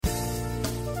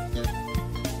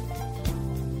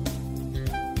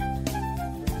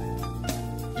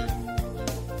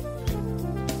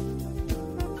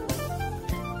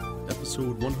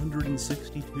episode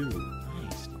 162.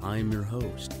 Nice. I'm your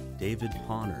host, David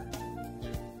Ponner.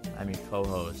 I'm your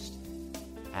co-host,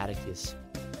 Atticus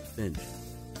Finch.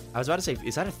 I was about to say,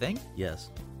 is that a thing? Yes.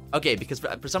 Okay, because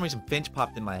for some reason Finch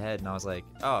popped in my head, and I was like,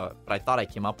 oh, but I thought I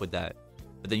came up with that.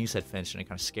 But then you said Finch, and it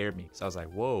kind of scared me, because I was like,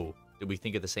 whoa, did we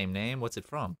think of the same name? What's it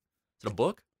from? Is it a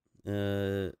book?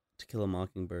 To Kill a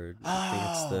Mockingbird. I think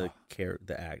it's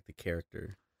the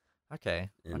character. Okay.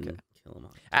 In Okay. Kill a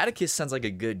Mockingbird. Atticus sounds like a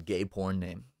good gay porn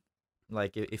name.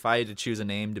 Like, if I had to choose a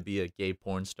name to be a gay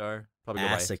porn star, probably go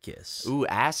by... Assicus. Ooh,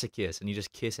 Assicus, and you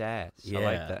just kiss ass. Yeah. I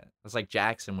like that. That's like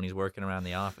Jackson when he's working around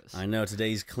the office. I know. Today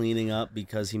he's cleaning up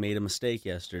because he made a mistake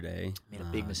yesterday. Made a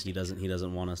big mistake. He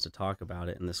doesn't want us to talk about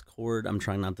it. And this cord, I'm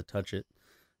trying not to touch it,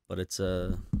 but it's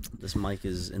this mic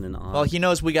is in an odd... Well, he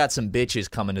knows we got some bitches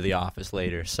coming to the office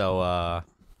later, so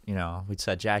we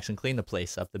said, Jackson, clean the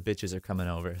place up. The bitches are coming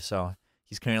over. So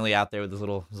he's currently out there with his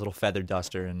little feather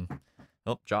duster, and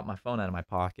dropped my phone out of my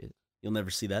pocket. You'll never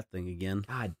see that thing again.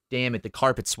 God damn it, the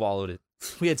carpet swallowed it.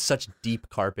 We had such deep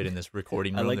carpet in this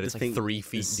recording room that it's like 3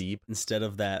 feet deep. Instead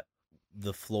of that,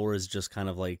 the floor is just kind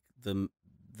of like the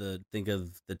think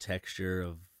of the texture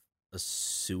of a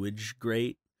sewage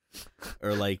grate,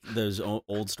 or like those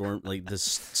old storm, like the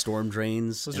storm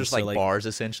drains. Those are just like bars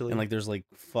essentially, and like there's like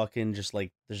fucking just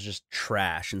like there's just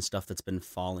trash and stuff that's been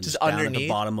falling just down underneath at the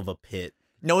bottom of a pit.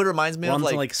 No, it reminds me of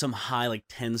like some high, like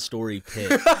 10-story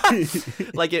pit,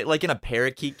 like in a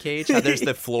parakeet cage. How there's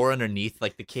the floor underneath,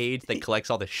 like the cage that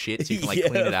collects all the shit, so you can like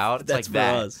clean it out. It's that's like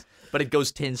that, us. But it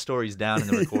goes 10 stories down in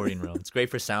the recording room. It's great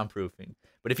for soundproofing.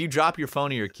 But if you drop your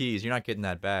phone or your keys, you're not getting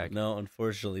that back. No,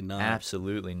 unfortunately not.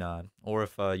 Absolutely not. Or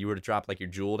if you were to drop like your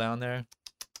jewel down there,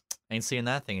 ain't seeing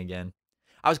that thing again.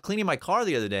 I was cleaning my car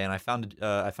the other day, and I found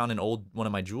an old one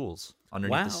of my jewels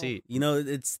underneath the seat. You know,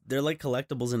 they're like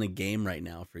collectibles in a game right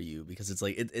now for you, because it's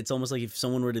like it's almost like if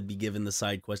someone were to be given the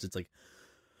side quest, it's like,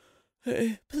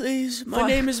 hey, please, my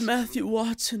name is Matthew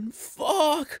Watson.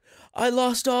 Fuck, I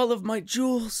lost all of my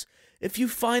jewels. If you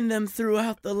find them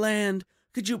throughout the land,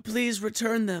 could you please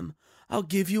return them? I'll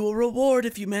give you a reward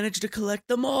if you manage to collect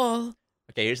them all.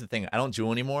 Okay, here's the thing. I don't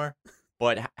jewel anymore.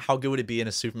 But how good would it be in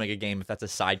a Super Mega game if that's a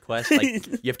side quest? Like,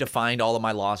 you have to find all of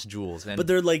my lost jewels. But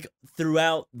they're like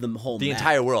throughout the whole the map.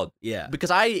 Entire world. Yeah.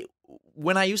 Because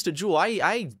when I used to jewel,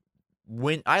 I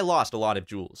lost a lot of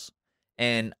jewels.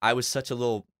 And I was such a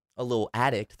little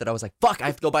addict that I was like, fuck, I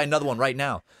have to go buy another one right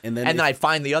now. And then I'd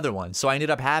find the other one. So I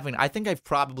ended up I think I've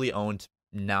probably owned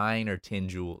 9 or 10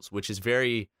 jewels, which is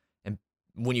very... And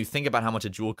when you think about how much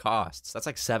a jewel costs, that's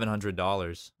like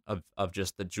 $700 of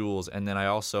just the jewels. And then I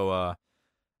also...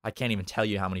 I can't even tell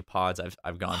you how many pods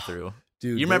I've gone through.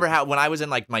 Dude, you remember how when I was in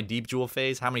like my deep jewel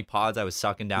phase, how many pods I was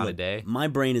sucking down a day? My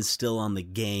brain is still on the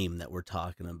game that we're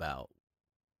talking about.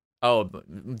 Oh,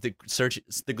 the search,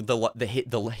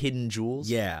 the hidden jewels.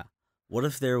 Yeah. What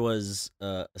if there was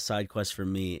a side quest for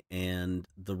me, and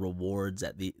the reward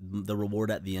at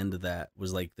the end of that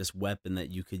was like this weapon that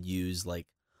you could use like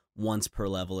once per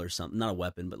level or something? Not a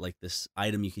weapon, but like this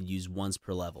item you could use once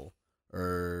per level,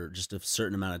 or just a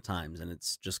certain amount of times, and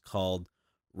it's just called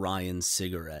Ryan's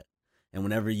cigarette. And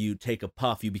whenever you take a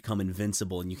puff, you become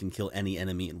invincible, and you can kill any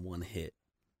enemy in one hit.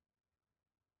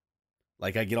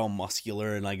 Like, I get all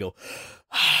muscular, and I go...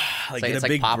 like it's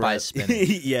like Popeye's breath.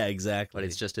 spinning. Yeah, exactly. But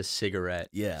it's just a cigarette.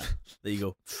 Yeah. There you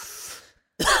go...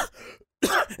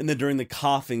 And then during the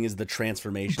coughing is the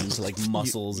transformation to like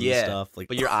muscles and stuff. Like,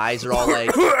 but your eyes are all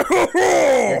like...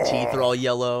 your teeth are all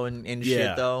yellow and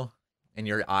shit, though. And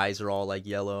your eyes are all like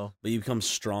yellow. But you become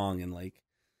strong, and like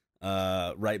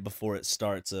right before it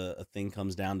starts, a thing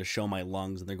comes down to show my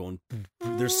lungs, and they're going,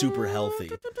 they're super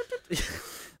healthy.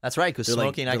 That's right, because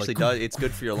smoking actually does, it's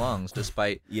good for your lungs,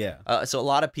 despite... Yeah. So a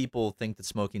lot of people think that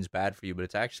smoking's bad for you, but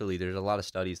it's actually, there's a lot of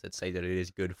studies that say that it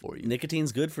is good for you.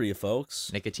 Nicotine's good for you, folks.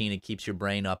 Nicotine, it keeps your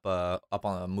brain up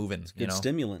on moving. It's a good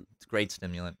stimulant. It's a great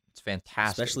stimulant. It's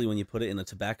fantastic. Especially when you put it in a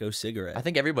tobacco cigarette. I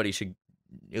think everybody should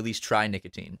at least try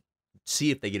nicotine.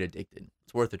 See if they get addicted.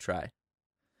 It's worth a try.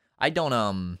 I don't,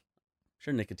 I'm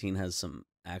sure nicotine has some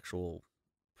actual,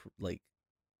 like,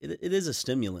 it is a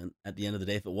stimulant at the end of the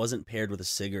day. If it wasn't paired with a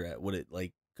cigarette, would it,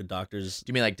 like, could doctors...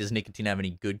 Do you mean, like, does nicotine have any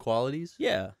good qualities?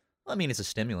 Yeah. Well, I mean, it's a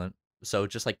stimulant. So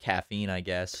just like caffeine, I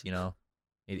guess, you know.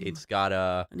 It's got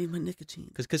I need my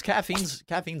nicotine. Because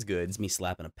caffeine's good. It's me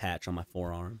slapping a patch on my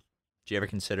forearm. Do you ever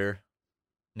consider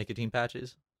nicotine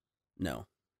patches? No.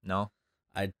 No?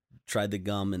 I tried the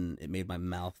gum, and it made my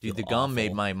mouth feel the gum awful.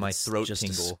 made my throat just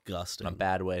tingle disgusting. in a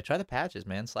bad way. Try the patches,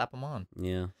 man. Slap them on.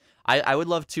 Yeah. I would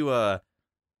love to,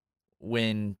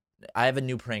 when I have a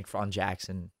new prank on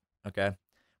Jackson, okay?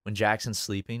 When Jackson's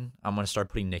sleeping, I'm going to start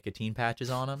putting nicotine patches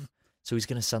on him. So he's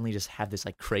gonna suddenly just have this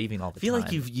like craving all the time. I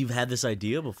feel like you've had this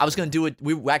idea before. I was gonna do it.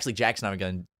 Actually, Jackson and I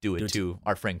were gonna do it to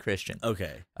our friend Christian.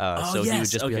 Okay. So he would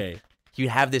just be okay. like, he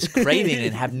would have this craving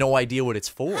and have no idea what it's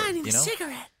for. I need you know? a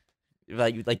cigarette.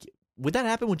 Like, would that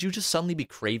happen? Would you just suddenly be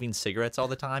craving cigarettes all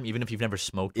the time, even if you've never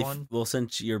smoked one? Well,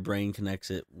 since your brain connects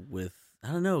it with,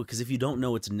 I don't know, because if you don't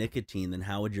know it's nicotine, then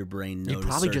how would your brain know? You'd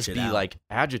probably to search just it be out? like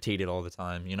agitated all the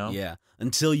time, you know? Yeah.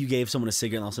 Until you gave someone a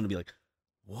cigarette, and all of a sudden be like,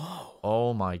 whoa.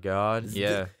 Oh my God.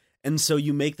 Yeah. And so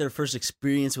you make their first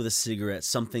experience with a cigarette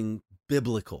something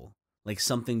biblical, like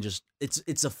something just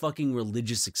it's a fucking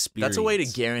religious experience. That's a way to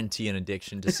guarantee an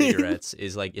addiction to cigarettes.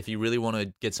 Is like, if you really want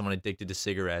to get someone addicted to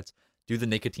cigarettes, do the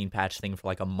nicotine patch thing for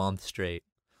like a month straight.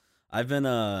 I've been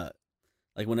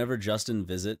like whenever Justin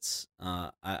visits,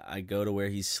 I go to where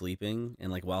he's sleeping,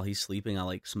 and like while he's sleeping, I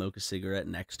like smoke a cigarette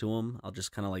next to him. I'll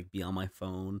just kind of like be on my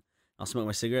phone. I'll smoke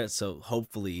my cigarette, so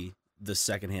hopefully the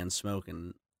secondhand smoke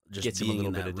and just Gets him a being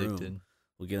little in bit that room addicted.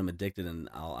 will get him addicted, and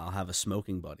I'll have a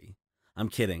smoking buddy. I'm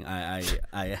kidding. I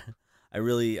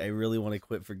really want to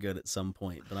quit for good at some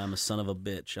point, but I'm a son of a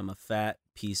bitch. I'm a fat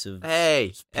piece of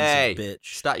Hey, bitch.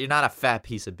 stop! You're not a fat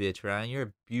piece of bitch, Ryan. You're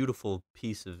a beautiful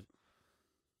piece of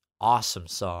awesome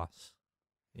sauce.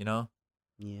 You know?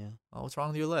 Yeah. Oh, what's wrong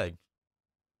with your leg?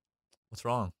 What's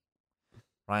wrong?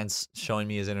 Ryan's showing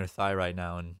me his inner thigh right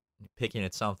now and picking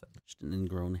at something. Just an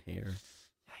ingrown hair.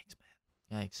 Yikes,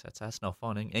 man! Yikes! That's no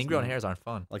fun. Ingrown hairs aren't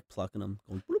fun. Like plucking them.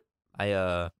 Going,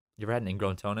 bloop. You ever had an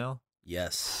ingrown toenail?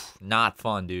 Yes. Not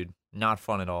fun, dude. Not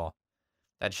fun at all.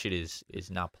 That shit is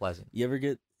not pleasant. You ever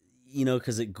get,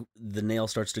 because the nail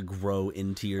starts to grow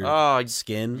into your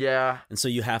skin? Yeah. And so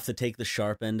you have to take the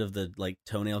sharp end of the like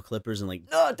toenail clippers and like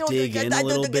No, don't dig in a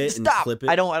little bit and stop. clip it.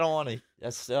 I don't want to.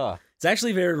 That's It's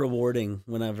actually very rewarding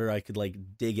whenever I could like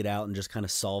dig it out and just kind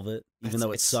of solve it. Even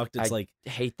though it sucked, it's like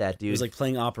I hate that, dude. it was like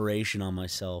playing Operation on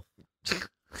myself.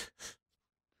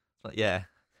 Yeah.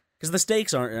 Because the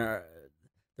stakes aren't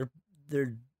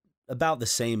they're about the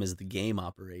same as the game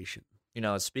Operation.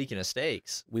 Speaking of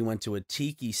steaks, We went to a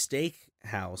tiki steak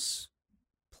house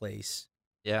place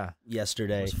yeah,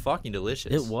 yesterday. it was fucking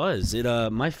delicious. It was.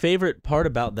 My favorite part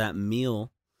about that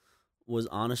meal was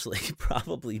honestly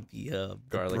probably the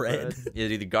garlic bread. Yeah,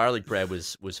 dude, the garlic bread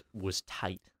was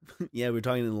tight. Yeah, we were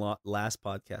talking in the last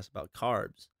podcast about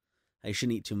carbs. I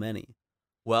shouldn't eat too many.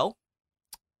 Well,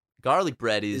 garlic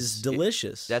bread is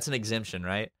delicious. That's an exemption,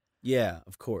 right? Yeah,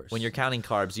 of course. When you're counting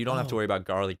carbs, you don't have to worry about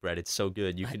garlic bread. It's so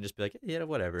good. You can just be like, yeah,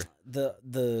 whatever.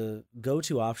 The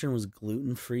go-to option was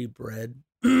gluten-free bread.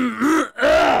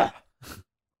 The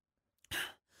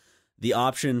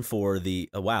option for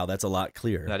wow, that's a lot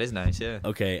clearer. That is nice, yeah.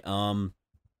 Okay,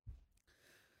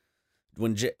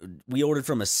 when we ordered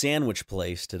from a sandwich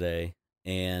place today,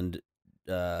 and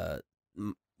by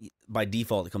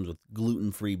default it comes with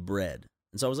gluten-free bread,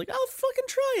 and so I was like, I'll fucking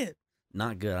try it.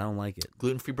 Not good. I don't like it.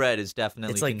 Gluten-free bread is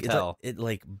definitely, It's like, you can tell. it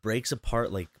like breaks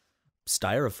apart like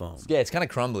styrofoam. Yeah, it's kind of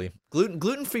crumbly.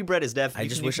 Gluten-free bread is definitely. I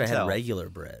just wish I had regular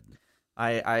bread.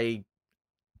 I'm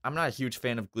not a huge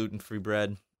fan of gluten-free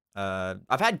bread.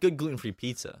 I've had good gluten-free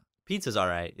pizza. Pizza's all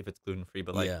right if it's gluten-free,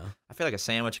 but like I feel like a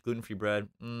sandwich gluten-free bread,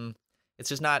 it's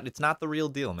just not. It's not the real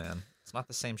deal, man. It's not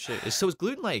the same shit. So is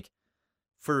gluten like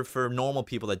for normal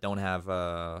people that don't have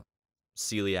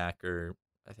celiac or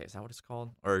I think is that what it's called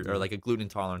or like a gluten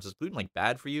intolerance? Is gluten like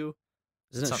bad for you?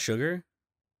 Isn't it sugar?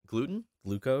 Gluten?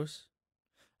 Glucose?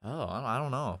 Oh, I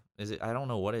don't know. Is it? I don't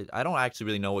know what it. I don't actually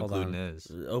really know what Hold gluten on.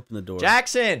 is. Open the door.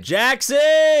 Jackson!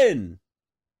 Jackson!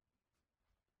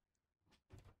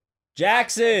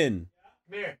 Jackson!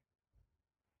 Come here.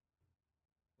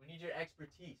 We need your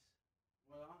expertise.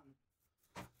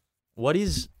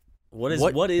 What's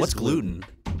gluten?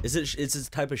 Is it a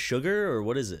type of sugar or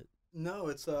what is it? No,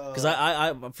 it's Because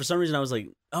I for some reason I was like,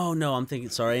 oh no, I am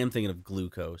thinking of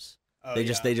glucose. They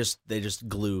just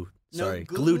glue. Sorry,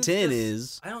 gluten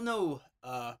is. I don't know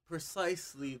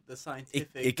precisely the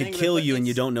scientific. It could kill you and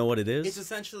you don't know what it is. It's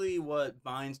essentially what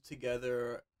binds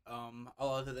together a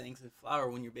lot of the things in flour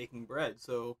when you're baking bread.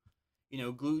 So,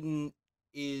 gluten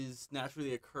is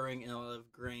naturally occurring in a lot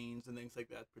of grains and things like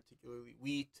that, particularly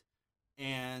wheat,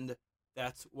 and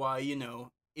that's why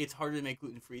it's harder to make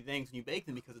gluten-free things when you bake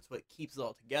them because it's what keeps it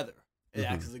all together. It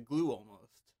acts as a glue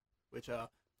almost, which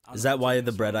is that why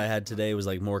the bread I had today was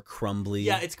like more crumbly?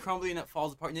 Yeah, it's crumbly and it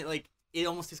falls apart, and it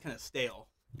almost tastes kind of stale.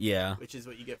 Yeah, which is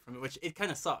what you get from it, which it kind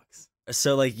of sucks.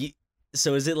 So like,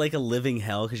 so is it like a living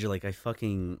hell because you're like I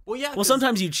fucking? Well, yeah. Well,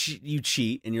 sometimes you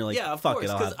cheat and you're like, yeah, fuck course,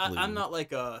 it, I'll have gluten. I'm not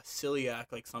like a celiac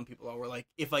like some people are, where like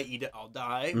if I eat it I'll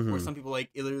die. Mm-hmm. Or some people like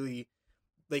it literally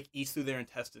like eats through their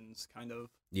intestines, kind of.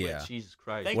 Yeah. Like, Jesus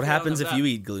Christ. Thank What you, I don't happens know if that. you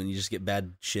eat gluten? You just get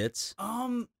bad shits?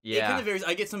 It Yeah. kind of varies.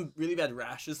 I get some really bad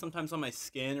rashes sometimes on my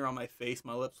skin or on my face.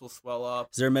 My lips will swell up.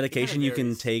 Is there a medication you can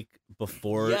varies. take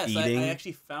before Yes, eating? I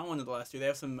actually found one in the last year. They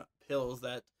have some pills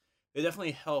that they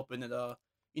definitely help, and it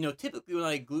typically when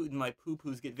I eat gluten, my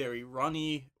poo-poos get very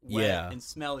runny, wet, Yeah. and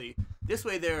smelly. This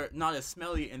way, they're not as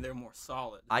smelly and they're more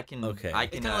solid. I can. Okay. I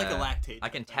It's can. kind of like a lactate. I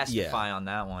can type thing. testify on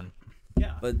that one.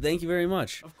 Yeah, But thank you very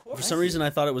much. of course. For some reason, I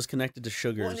thought it was connected to Well,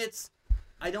 sugars. and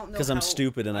I don't know Because I'm how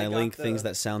stupid and I got link the- things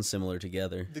that sound similar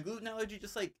together. The gluten allergy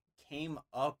just like came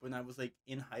up when I was like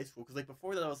in high school. Because like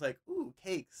before that, I was like, ooh,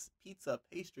 cakes, pizza,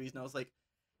 pastries, and I was like,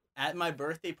 at my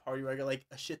birthday party where I got like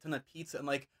a shit ton of pizza and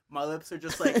like my lips are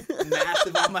just like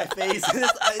massive on my face. And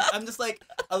I'm just like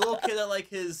a little kid at like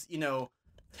his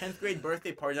 10th grade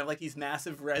birthday party. And I have like these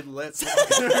massive red lips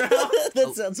walking around.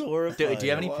 That sounds horrible. Do you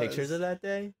have any It was. pictures of that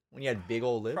day when you had big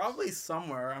old lips? Probably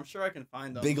somewhere. I'm sure I can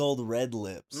find them. Big old red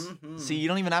lips. Mhm. See, you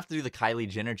don't even have to do the Kylie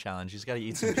Jenner challenge. You just got to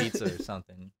eat some pizza or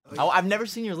something. Oh, yeah. I've never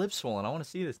seen your lips swollen. I want to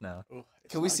see this now. Ooh,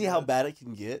 it's Can we not see how good. bad it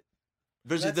can get?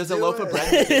 There's Let's a do loaf of it.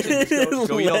 bread in the kitchen. Just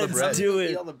go eat all the Let's bread. do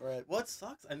Eat it. all the bread. What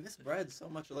sucks? I miss bread so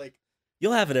much. Like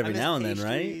You'll have it every I miss now and then,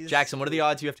 right? pastries. Jackson, what are the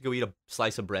odds you have to go eat a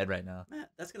slice of bread right now? Man,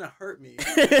 that's gonna hurt me.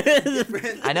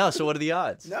 I know. So what are the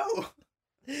odds? No.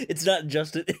 It's not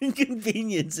just an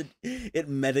inconvenience. It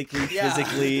medically, Yeah.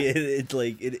 physically,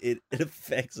 it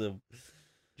affects him.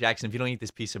 Jackson, if you don't eat this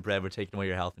piece of bread, we're taking away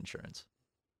your health insurance.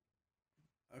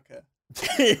 Okay.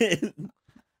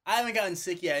 I haven't gotten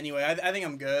sick yet. Anyway, I think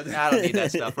I'm good. I don't need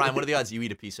that stuff. Ryan, what are the odds you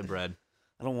eat a piece of bread?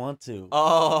 I don't want to.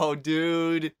 Oh,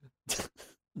 dude.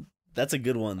 That's a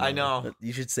good one. I though. know. But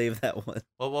you should save that one.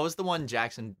 What was the one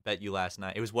Jackson bet you last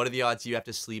night? It was what are the odds you have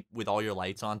to sleep with all your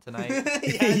lights on tonight?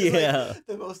 It's Yeah. like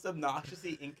the most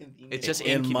obnoxiously inconvenient. It's just one.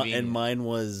 And, inconvenient. mine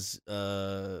was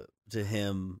to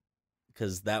him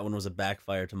because that one was a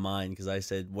backfire to mine because I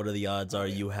said, "What are the odds? Oh, Are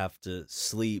yeah. you have to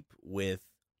sleep with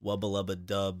Wubba Lubba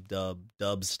Dub Dub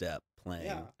Dubstep playing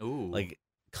Yeah. Ooh. like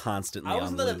constantly I on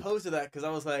wasn't that loop?" opposed to that because I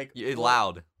was like, It's well,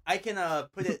 loud. I can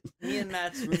put it. Me and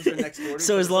Matt's rooms are next door. to each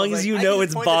So other, as I long was as like, you I know can it's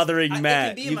just point bothering it can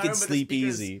Matt, be in you my can room, but the sleep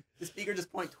speakers- easy. The speaker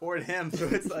just point toward him, so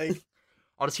it's like.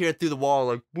 I'll just hear it through the wall,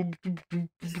 like, boop, boop, boop,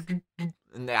 boop, boop, boop.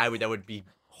 And that would be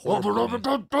horrible.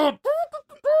 to me.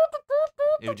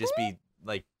 It would just be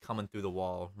like coming through the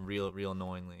wall, real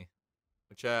annoyingly.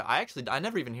 Which I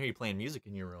never even hear you playing music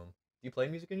in your room. Do you play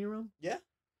music in your room? Yeah.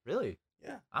 Really?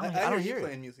 Yeah, I don't hear hear you it.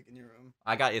 playing music in your room.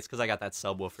 It's because I got that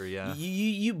subwoofer.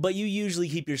 Yeah. But you usually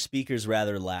keep your speakers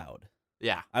rather loud.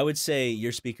 Yeah. I would say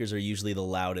your speakers are usually the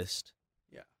loudest.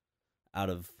 Yeah.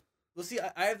 Out of Well, see,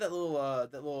 I have that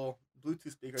little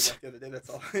Bluetooth speaker I got the other day. That's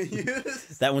all I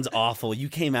use. that one's awful. He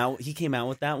came out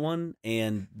with that one,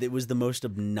 and it was the most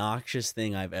obnoxious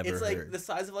thing I've ever It's like heard. the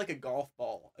size of like a golf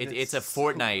ball. and It's a so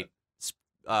Fortnite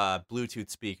loud. Bluetooth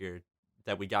speaker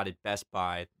that we got at Best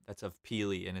Buy. That's of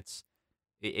Peely, and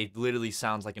it literally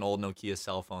sounds like an old Nokia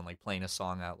cell phone, like playing a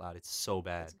song out loud. It's so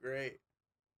bad. It's great.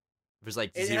 There's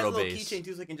like It has a zero little bass. keychain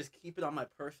too, so I can just keep it on my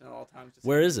person at all times. Just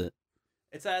Where is it?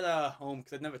 It's at home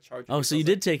because I'd never charge it. Oh, because so I you was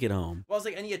did like- take it home. Well, I was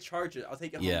like, I need to charge it. I'll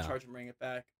take it home, Yeah. charge and bring it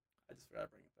back. I just forgot to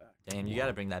bring it back. Damn, you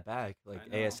gotta bring that back, like I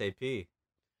know. ASAP.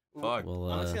 Ooh, Fuck.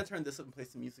 Well, I'm just gonna turn this up and play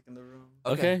some music in the room.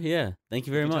 okay, yeah. Thank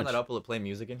you very Can you much. Turn that up. Will it play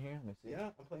music in here? Let me see. Yeah,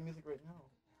 I'm playing music right now.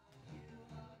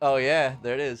 Oh yeah,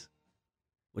 there it is.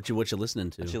 What you listening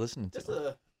to? What you listening to? Just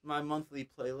my monthly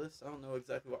playlist. I don't know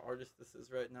exactly what artist this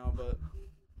is right now, but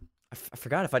I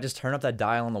forgot if I just turn up that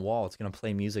dial on the wall, it's gonna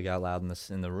play music out loud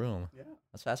in the room. yeah,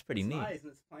 That's pretty it's neat. nice,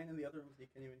 and it's playing in the other room so you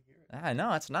can't even hear it. I know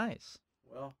that's nice.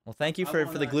 Well, Well, thank you I for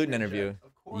wanna the gluten interject, interview.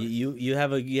 Of course. You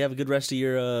have a good rest of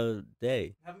your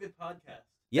day. Have a good podcast.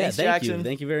 Yeah, Thanks, thank Jackson. you.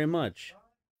 Thank you very much.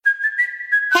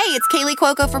 Hey, it's Kaylee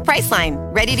Cuoco for Priceline.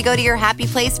 Ready to go to your happy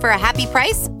place for a happy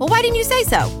price? Well, why didn't you say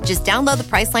so? Just download the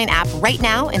Priceline app right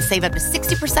now and save up to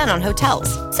 60% on hotels.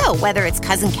 So whether it's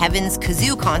Cousin Kevin's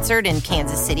Kazoo Concert in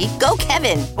Kansas City, go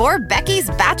Kevin, or Becky's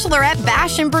Bachelorette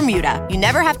Bash in Bermuda, you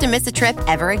never have to miss a trip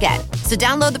ever again. So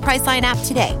download the Priceline app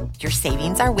today. Your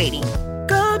savings are waiting.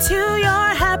 Go to your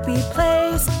happy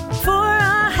place for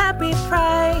a happy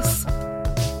price.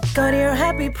 Go to your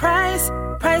happy price,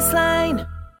 Priceline.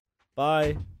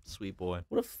 Bye. Sweet boy,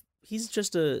 What if he's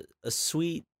just a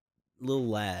sweet little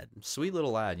lad, sweet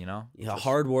little lad. You know, a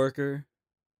hard worker,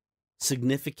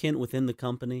 significant within the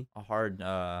company, a hard.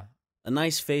 a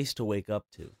nice face to wake up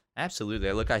to. Absolutely.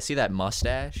 Look, I see that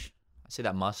mustache.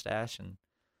 And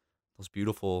those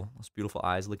beautiful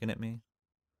eyes looking at me.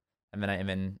 And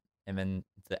then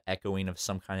the echoing of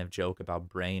some kind of joke about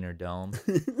brain or dome.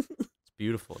 It's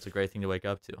beautiful. It's a great thing to wake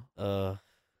up to.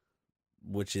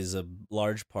 which is a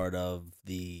large part of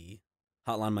the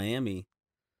Hotline Miami.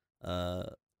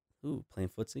 Playing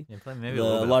footsie. Yeah, maybe The a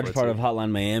little bit large of part footsie. of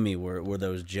Hotline Miami were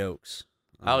those jokes.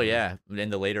 Oh yeah, in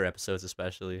the later episodes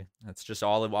especially. That's just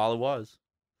all it was.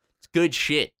 It's good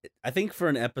shit. I think for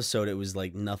an episode it was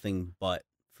like nothing but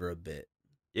for a bit.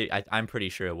 I'm pretty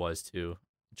sure it was too.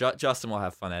 Justin will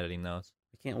have fun editing those.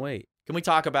 I can't wait. Can we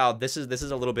talk about this?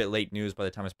 Is a little bit late news by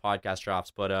the time this podcast drops,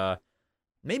 but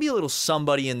maybe a little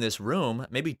somebody in this room,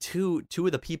 maybe two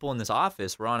of the people in this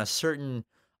office were on a certain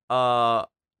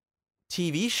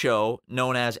TV show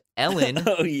known as Ellen.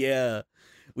 Oh yeah,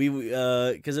 we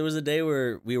because it was a day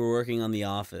where we were working on The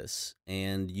Office,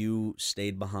 and you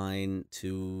stayed behind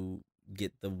to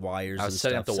get the wires. I was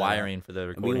setting up the wiring for the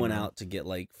recording. And we went out to get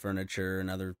like furniture and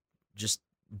other just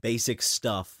basic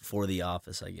stuff for The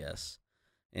Office, I guess.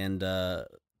 And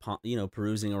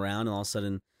perusing around, and all of a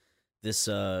sudden, this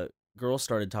girl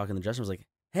started talking to Justin. Was like,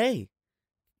 "Hey,"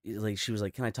 like she was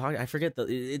like, "Can I talk?" I forget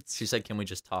She said, "Can we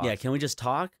just talk?" Yeah, can we just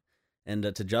talk? And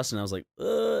to Justin, I was like,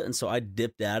 and so I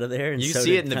dipped out of there. And you so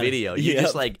see it in the video. You Yep.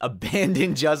 just like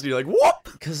abandoned Justin. You're like, "Whoop!"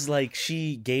 Because like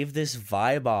she gave this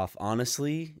vibe off,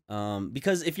 honestly.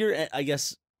 Because if you're, I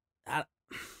guess,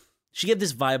 she gave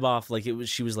this vibe off like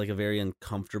she was like a very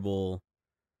uncomfortable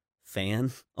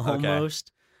fan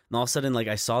almost. And all of a sudden, like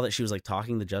I saw that she was like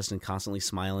talking to Justin, constantly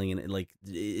smiling, and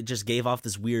it just gave off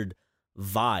this weird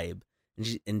vibe.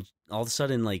 And all of a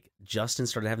sudden, like Justin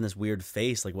started having this weird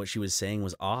face, like what she was saying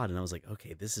was odd, and I was like,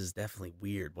 okay, this is definitely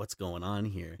weird. What's going on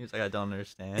here? He's like, "I don't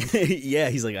understand." Yeah,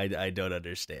 he's like, I don't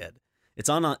understand. It's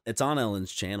on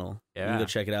Ellen's channel. Yeah, you can go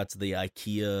check it out. To the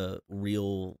IKEA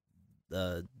real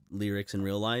lyrics in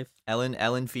real life.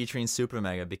 Ellen featuring Super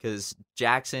Mega, because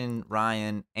Jackson,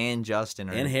 Ryan, and Justin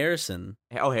are And Harrison.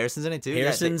 Oh, Harrison's in it too.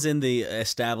 Harrison's in the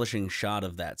establishing shot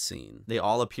of that scene. They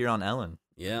all appear on Ellen.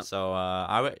 Yeah.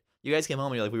 So you guys came home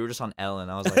and you're like, "We were just on Ellen."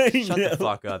 I was like, "Shut the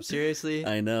fuck up, seriously."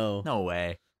 I know. No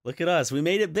way. Look at us. We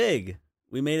made it big.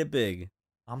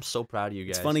 I'm so proud of you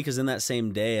guys. It's funny because in that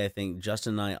same day, I think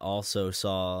Justin and I also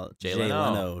saw Jay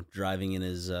Leno driving in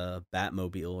his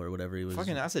Batmobile or whatever he was.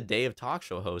 Fucking, that's a day of talk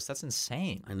show host. That's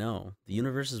insane. I know. The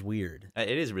universe is weird. It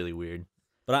is really weird.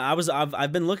 But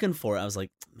I've been looking for it. I was like,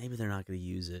 maybe they're not going to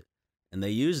use it, and they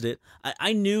used it.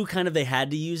 I knew kind of they had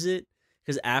to use it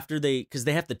because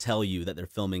they have to tell you that they're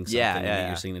filming something and get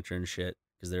your signature and shit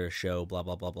because they're a show. Blah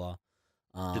blah blah blah.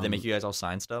 Did they make you guys all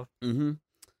sign stuff? Mm-hmm.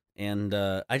 And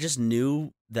I just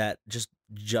knew that just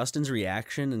Justin's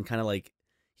reaction and kind of like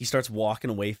he starts walking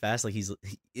away fast, like he's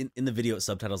in the video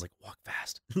subtitles like walk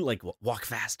fast, like walk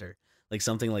faster, like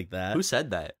something like that. Who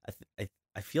said that?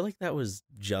 I feel like that was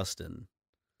Justin,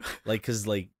 like because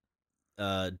like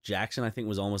Jackson I think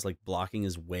was almost like blocking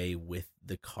his way with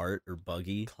the cart or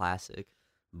buggy. Classic.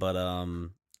 But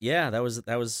yeah, that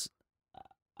was.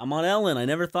 I'm on Ellen. I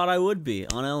never thought I would be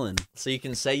on Ellen. So you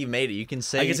can say you made it. You can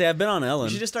say I've been on Ellen.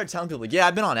 You should just start telling people, like, "Yeah,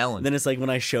 I've been on Ellen." And then it's like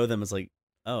when I show them, it's like,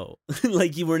 oh,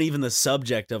 like you weren't even the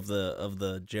subject of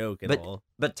the joke at all.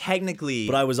 But technically,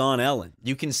 I was on Ellen.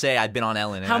 You can say I've been on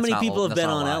Ellen. And how many people have been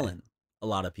on Ellen? A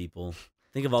lot of people.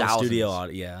 Think of all Thousands, the studio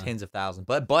audience. Yeah, tens of thousands.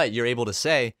 But you're able to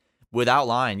say without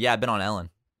lying, "Yeah, I've been on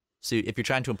Ellen." So if you're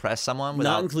trying to impress someone,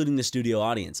 not including the studio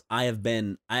audience, I have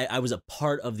been. I was a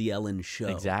part of the Ellen show.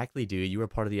 Exactly, dude. You were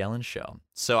part of the Ellen show.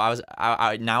 So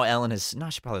I now Ellen is.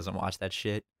 No, she probably doesn't watch that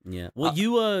shit. Yeah. Well,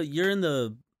 you're in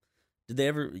the. Did they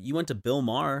ever? You went to Bill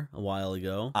Maher a while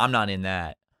ago. I'm not in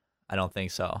that. I don't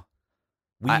think so.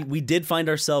 We did find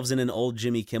ourselves in an old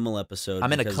Jimmy Kimmel episode.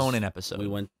 I'm in a Conan episode. We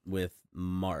went with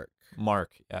Mark.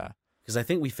 Yeah. Because I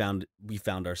think we found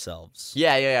ourselves.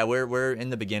 Yeah. We're in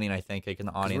the beginning. I think, like in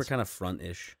the audience. We're kind of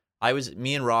front-ish.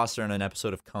 Me and Ross are in an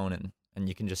episode of Conan, and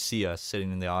you can just see us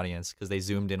sitting in the audience because they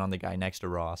zoomed in on the guy next to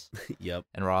Ross. Yep.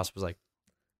 And Ross was like,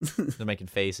 they're making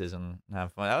faces and having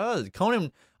fun.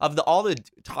 Conan, of all the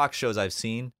talk shows I've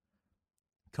seen,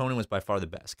 Conan was by far the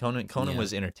best. Conan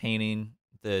was entertaining.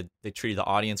 They treated the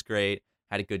audience great.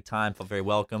 Had a good time, felt very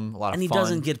welcome, a lot of fun. And he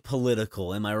doesn't get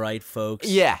political, am I right, folks?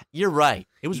 Yeah, you're right.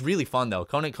 It was really fun, though.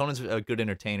 Conan's a good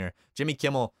entertainer. Jimmy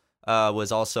Kimmel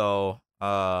was also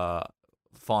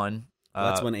fun.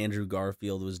 That's when Andrew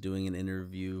Garfield was doing an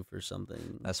interview for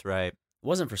something. That's right. It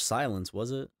wasn't for Silence,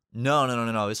 was it?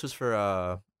 No. This was for,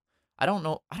 I don't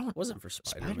know. It wasn't for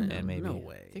Spider-Man, maybe. No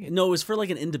way. No, it was for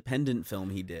like an independent film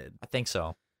he did. I think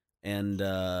so. And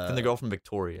from the girl from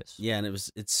Victorious. Yeah, and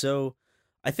it's so...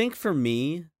 I think for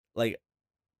me, like,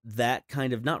 that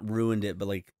kind of not ruined it, but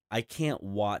like I can't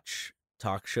watch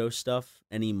talk show stuff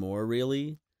anymore,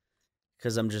 really,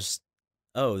 because I'm just,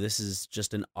 this is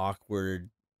just an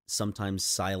awkward, sometimes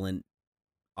silent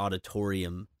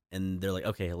auditorium and they're like,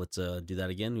 okay, let's do that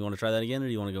again. You want to try that again, or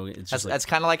do you want to go? It's just that's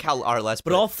kind of like how our Let's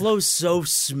Play. But it all flows so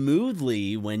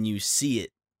smoothly when you see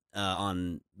it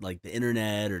on like the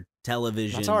internet or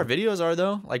television. That's how our videos are,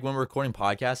 though. Like when we're recording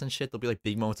podcasts and shit, there'll be like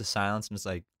big moments of silence, and it's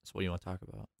like, so what do you want to talk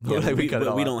about? Yeah,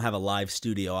 like, we don't have a live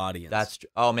studio audience. That's true.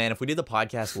 Oh man, if we did the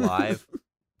podcast live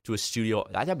to a studio,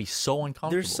 that'd be so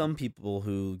uncomfortable. There's some people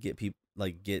who get people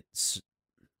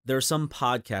there are some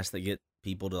podcasts that get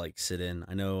people to like sit in.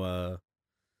 I know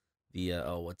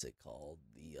what's it called?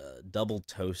 The Double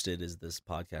Toasted is this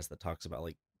podcast that talks about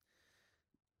like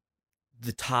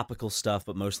the topical stuff,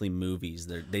 but mostly movies.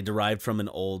 They derived from an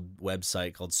old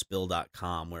website called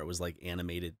spill.com where it was like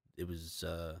animated. It was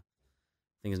I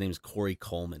think his name is Corey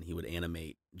Coleman. He would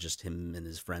animate just him and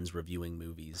his friends reviewing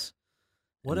movies.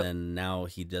 Then now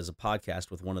he does a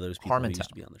podcast with one of those people who used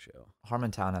to be on the show.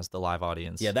 Harmontown has the live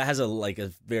audience. Yeah, that has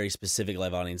a very specific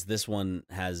live audience. This one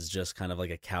has just kind of like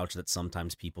a couch that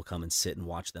sometimes people come and sit and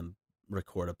watch them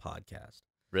record a podcast.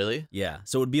 Really? Yeah.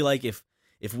 So it would be like if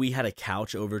we had a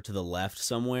couch over to the left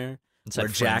somewhere where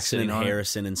like Jackson and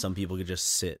Harrison and some people could just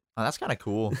sit. Oh, that's kind of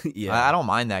cool. Yeah. I don't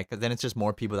mind that because then it's just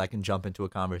more people that can jump into a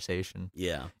conversation.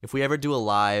 Yeah. If we ever do a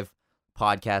live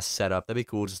podcast setup, that'd be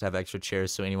cool just to have extra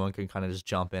chairs so anyone can kind of just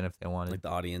jump in if they wanted. Like the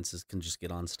audiences can just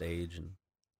get on stage and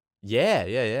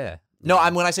Yeah. No,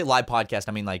 when I say live podcast,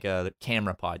 I mean like the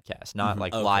camera podcast, not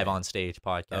like live on stage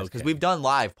podcast. Because we've done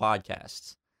live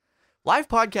podcasts. Live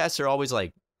podcasts are always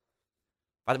like,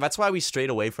 that's why we strayed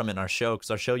away from it in our show,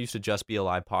 because our show used to just be a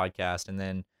live podcast, and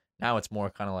then now it's more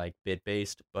kind of like bit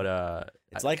based. But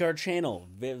it's like our channel,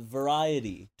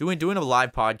 variety. Doing a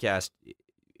live podcast,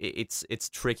 it's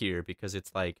trickier because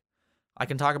it's like I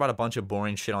can talk about a bunch of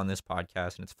boring shit on this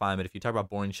podcast and it's fine, but if you talk about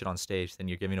boring shit on stage, then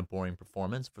you're giving a boring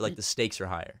performance. For like the stakes are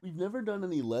higher. We've never done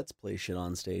any Let's Play shit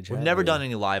on stage. We've never done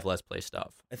any live Let's Play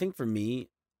stuff. I think for me,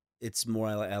 it's more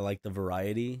I like the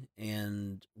variety,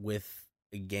 and with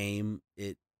a game,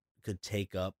 it could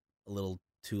take up a little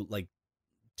too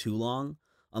long,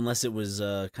 unless it was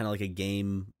kind of like a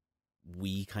game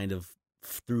we kind of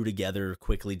threw together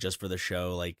quickly just for the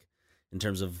show, like in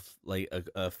terms of like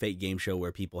a fake game show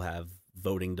where people have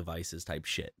voting devices type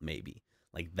shit, maybe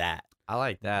like that. I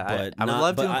like that. But I would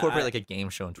love to incorporate like a game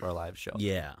show into our live show.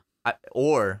 Yeah.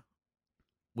 Or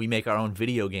we make our own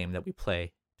video game that we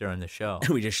play during the show. And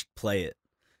we just play it.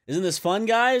 Isn't this fun,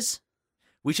 guys?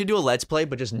 We should do a Let's Play,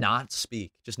 but just not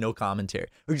speak, just no commentary,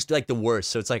 or just like the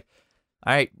worst. So it's like,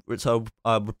 all right, so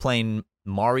we're playing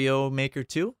Mario Maker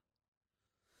 2,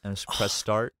 and just press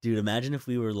start. Dude, imagine if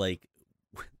we were like,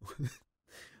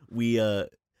 we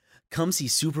come see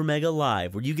Super Mega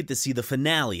Live, where you get to see the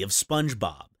finale of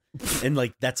SpongeBob, and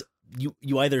like that's you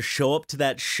either show up to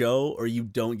that show or you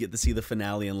don't get to see the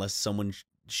finale unless someone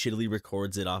shittily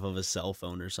records it off of a cell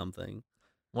phone or something.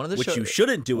 Which you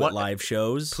shouldn't do at live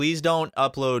shows. Please don't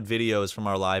upload videos from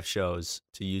our live shows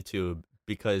to YouTube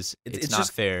because it's not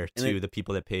just fair to the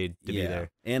people that paid to be there.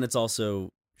 And it's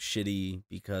also shitty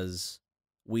because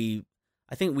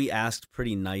I think we asked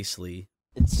pretty nicely.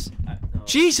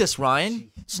 Jesus,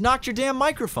 Ryan. Just knocked your damn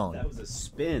microphone. That was a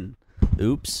spin.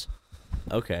 Oops.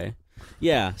 Okay.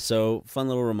 Yeah, so fun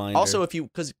little reminder. Also,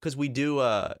 because we do,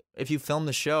 if you film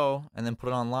the show and then put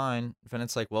it online, then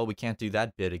it's like, well, we can't do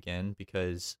that bit again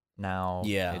because now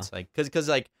it's like, because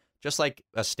like, just like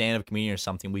a stand-up comedian or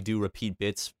something, we do repeat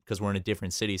bits because we're in a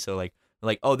different city. So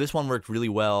like, oh, this one worked really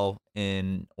well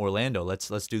in Orlando. Let's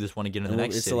do this one again in the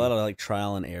next city. It's a lot of like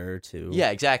trial and error too. Yeah,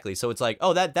 exactly. So it's like,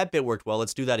 oh, that bit worked well.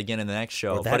 Let's do that again in the next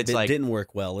show. Or that bit didn't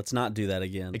work well. Let's not do that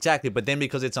again. Exactly. But then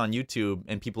because it's on YouTube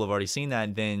and people have already seen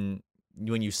that, then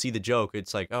when you see the joke,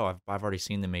 it's like, oh, I've already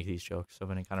seen them make these jokes. So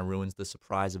then it kind of ruins the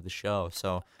surprise of the show.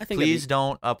 So please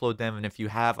don't upload them. And if you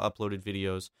have uploaded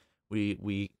videos,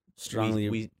 we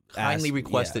kindly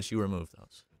request that you remove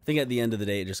those. I think at the end of the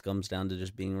day, it just comes down to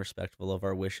just being respectful of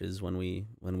our wishes when we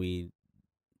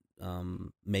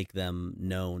make them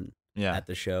known at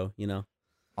the show, you know?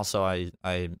 Also, I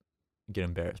get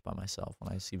embarrassed by myself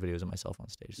when I see videos of myself on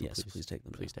stage. So yes, please take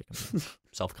them. Please take them.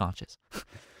 Self-conscious.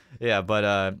 Yeah,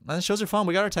 but the shows are fun.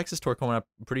 We got our Texas tour coming up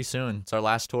pretty soon. It's our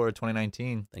last tour of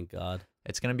 2019. Thank God.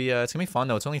 It's gonna be fun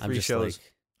though. It's only 3 shows.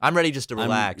 I'm ready just to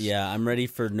relax. I'm ready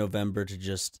for November to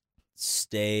just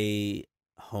stay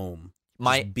home.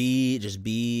 Just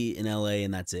be in LA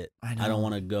and that's it. I don't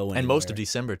want to go anywhere. And most of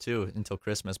December too, until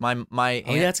Christmas. My aunt,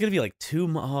 it's gonna be like 2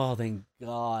 months. Oh, thank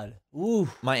God. Ooh.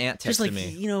 My aunt texted me.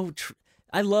 You know,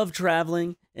 I love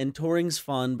traveling and touring's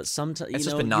fun, but sometimes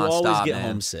you nonstop, always get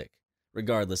homesick.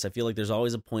 Regardless, I feel like there's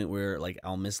always a point where like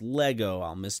I'll miss Lego,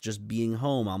 I'll miss just being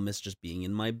home, I'll miss just being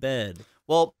in my bed.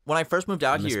 Well, when I first moved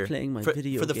out I miss here, playing my for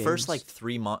video the first games.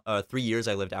 like 3 years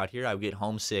I lived out here, I would get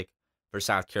homesick for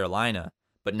South Carolina.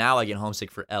 But now I get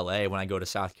homesick for LA when I go to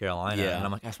South Carolina, Yeah. and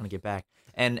I'm like, I just want to get back.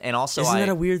 And also, Isn't that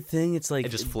a weird thing? It's like it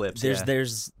just flips. There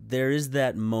yeah. is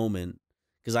that moment,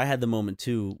 because I had the moment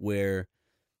too where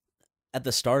at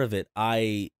the start of it,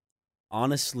 I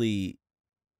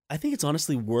think it's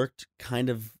honestly worked kind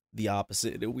of the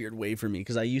opposite in a weird way for me,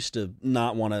 because I used to be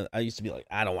like,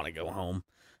 I don't want to go home.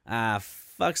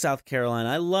 Fuck South Carolina.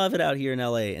 I love it out here in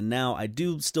LA. And now I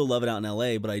do still love it out in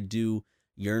LA, but I do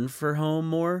yearn for home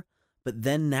more. But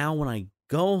then now when I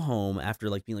go home after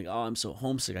like being like, oh, I'm so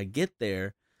homesick, I get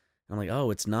there, I'm like,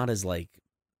 oh, it's not as like,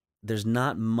 there's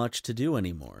not much to do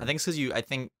anymore. I think it's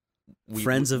because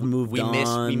friends have moved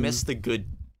on. We miss the good,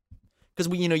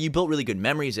 because you built really good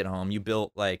memories at home. You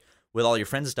built like with all your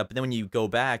friends and stuff. But then when you go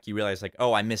back, you realize like,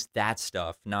 oh, I missed that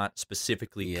stuff, not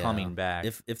specifically coming back.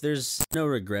 If there's no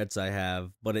regrets I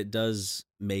have, but it does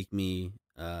make me,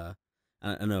 I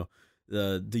don't know,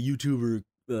 the YouTuber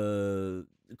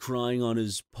crying on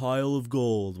his pile of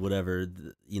gold, whatever,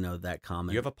 that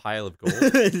comment. You have a pile of gold?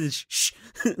 Shh.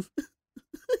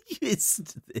 It's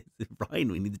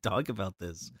Ryan, we need to talk about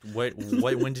this.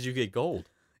 When did you get gold?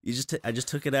 I just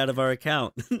took it out of our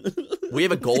account. We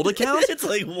have a gold account? It's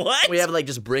like, what? We have like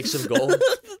just bricks of gold.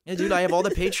 Yeah, dude, I have all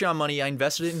the Patreon money. I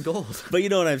invested it in gold. But you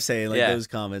know what I'm saying? Like Yeah. those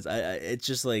comments. It's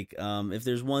just like, if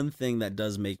there's one thing that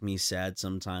does make me sad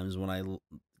sometimes when I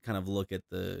kind of look at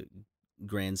the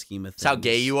grand scheme of things. It's how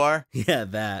gay you are? Yeah,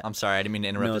 that. I'm sorry, I didn't mean to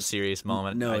interrupt a serious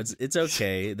moment. No, it's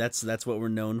okay. That's what we're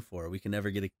known for. We can never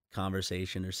get a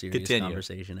conversation or serious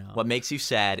conversation out. What makes you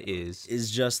sad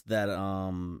is just that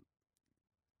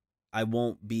I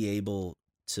won't be able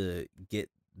to get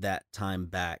that time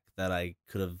back that I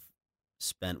could have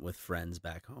spent with friends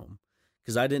back home,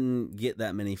 because I didn't get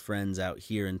that many friends out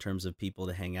here in terms of people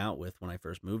to hang out with when I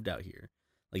first moved out here.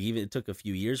 Like, even it took a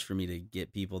few years for me to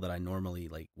get people that I normally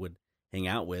like would hang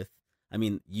out with. I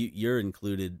mean, you're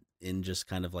included in just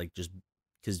kind of like, just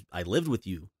because I lived with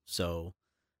you, so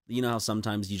you know how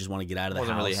sometimes you just want to get out of the house.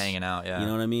 Wasn't really hanging out, yeah. You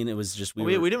know what I mean? It was just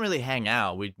we didn't really hang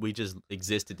out. We just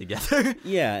existed together.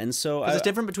 Yeah, and so it's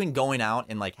different between going out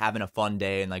and like having a fun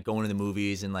day and like going to the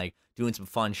movies and like doing some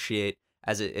fun shit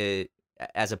as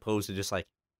opposed to just like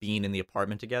being in the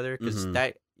apartment together. Because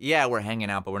we're hanging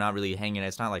out, but we're not really hanging out.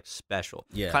 It's not like special.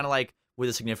 Yeah, kind of like with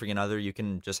a significant other, you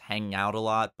can just hang out a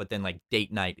lot, but then like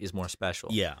date night is more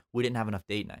special. Yeah, we didn't have enough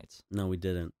date nights. No, we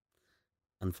didn't.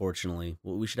 Unfortunately,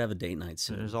 well, we should have a date night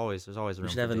soon. There's always room. We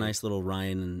should have a nice little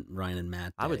Ryan and Matt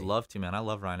day. I would love to, man. I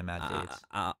love Ryan and Matt dates.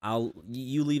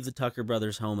 You leave the Tucker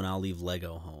brothers home, and I'll leave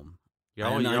Lego home. You're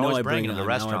always bringing him to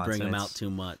restaurants. I bring him out too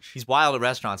much. He's wild at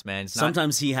restaurants, man.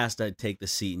 Sometimes he has to take the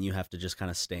seat, and you have to just kind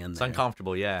of stand there. It's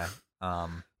uncomfortable, yeah. I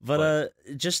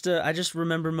just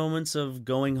remember moments of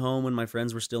going home when my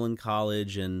friends were still in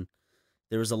college, and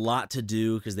there was a lot to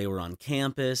do because they were on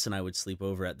campus, and I would sleep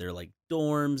over at their like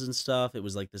dorms and stuff. It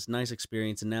was like this nice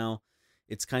experience, and now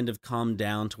it's kind of calmed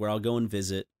down to where I'll go and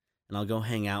visit, and I'll go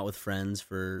hang out with friends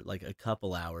for like a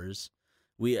couple hours.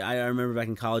 I remember back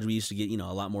in college we used to get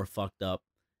a lot more fucked up,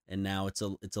 and now it's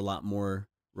a lot more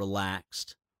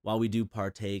relaxed. While we do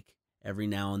partake every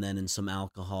now and then in some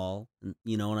alcohol,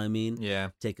 you know what I mean? Yeah.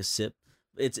 Take a sip.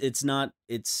 I'm not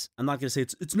gonna say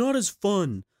it's not as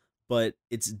fun, but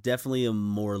it's definitely a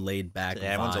more laid back. Yeah,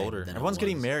 everyone's older. Everyone's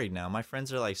getting married now. My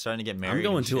friends are like starting to get married.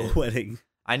 I'm going to a wedding.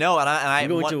 I know, and I'm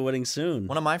going to a wedding soon.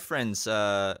 One of my friends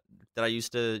that I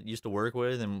used to work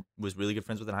with and was really good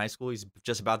friends with in high school, he's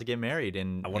just about to get married.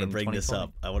 And I want to bring this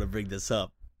up.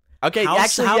 Okay,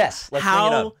 yes. Let's bring it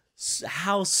up.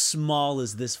 How small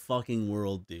is this fucking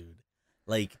world, dude?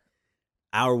 Like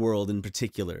our world in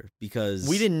particular, because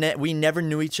we never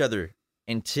knew each other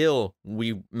until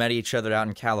we met each other out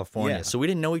in California. Yeah. So we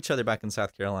didn't know each other back in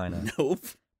South Carolina. Nope.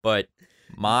 But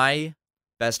my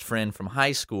best friend from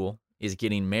high school is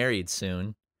getting married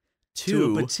soon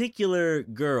to a particular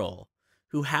girl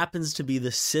who happens to be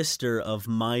the sister of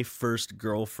my first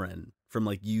girlfriend from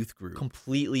like youth group.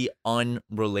 Completely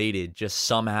unrelated. Just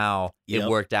somehow it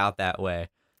worked out that way.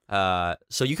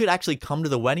 So you could actually come to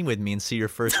the wedding with me and see your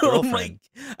first girlfriend.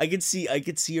 I could see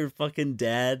your fucking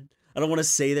dad. I don't want to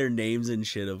say their names and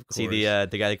shit, of course. See the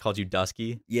guy that called you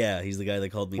Dusky? Yeah, he's the guy that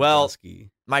called me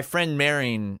Dusky. My friend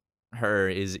marrying her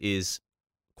is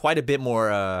quite a bit more,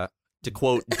 to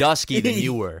quote, dusky than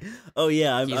you were. Oh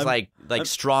yeah, he's like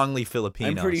strongly Filipino.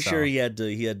 I'm pretty sure he had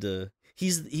to.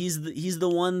 He's the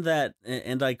one that,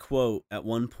 and I quote, at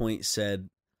one point said,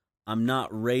 "I'm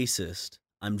not racist.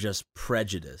 I'm just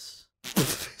prejudiced."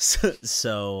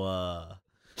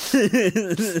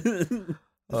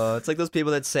 It's like those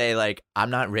people that say, like, I'm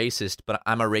not racist, but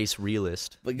I'm a race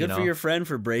realist. But good for your friend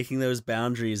for breaking those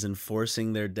boundaries and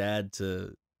forcing their dad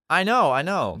to... I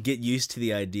know. Get used to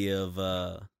the idea of...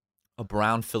 a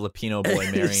brown Filipino boy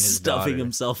marrying his stuffing daughter.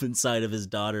 himself inside of his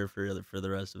daughter for the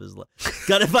rest of his life.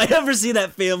 God, if I ever see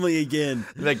that family again.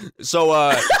 Like, so,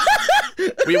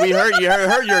 we heard you're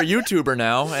a YouTuber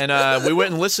now, and we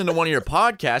went and listened to one of your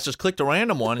podcasts, just clicked a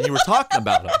random one, and you were talking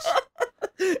about us.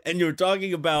 And you were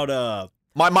talking about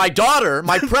my daughter,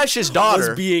 my precious daughter,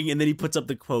 was being, and then he puts up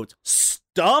the quote,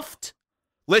 stuffed?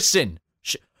 Listen,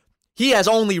 he has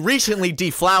only recently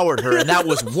deflowered her, and that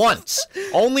was once.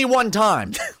 Only one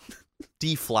time.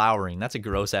 Deflowering, that's a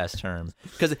gross-ass term.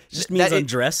 Because it just means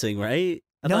undressing, right?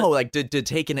 Like to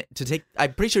take,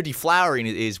 I'm pretty sure deflowering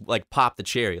is like pop the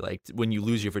cherry, like when you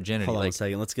lose your virginity. Hold on like, a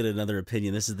second, let's get another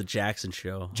opinion. This is the Jackson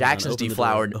show. Jackson's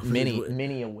deflowered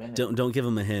many a women. Don't give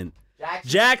him a hint.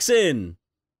 Jackson!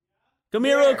 Come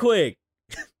here real quick.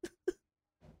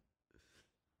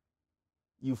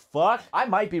 You fuck? I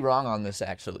might be wrong on this,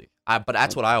 actually. But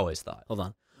that's what I always thought. Hold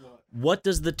on. What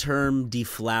does the term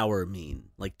deflower mean?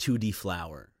 Like to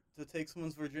deflower? To take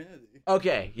someone's virginity.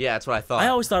 Okay, yeah, that's what I thought. I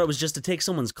always thought it was just to take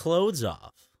someone's clothes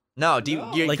off. No,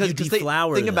 like you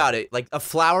deflower. Think about it. Like a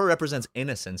flower represents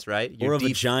innocence, right? Or a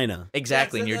vagina.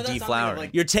 Exactly, and you're deflowering.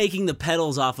 Like, you're taking the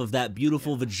petals off of that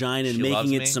beautiful vagina and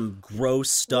making it some gross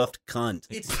stuffed cunt.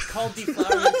 It's called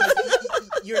deflowering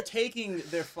because you're taking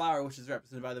their flower, which is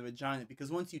represented by the vagina, because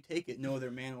once you take it, no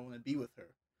other man will want to be with her.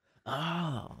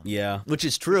 Oh, yeah, which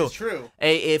is true. It's true.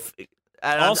 Hey, if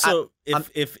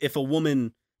a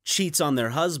woman cheats on their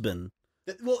husband,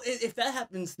 well, if that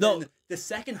happens, then the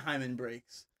second hymen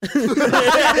breaks,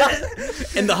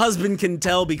 and the husband can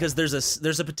tell because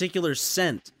there's a particular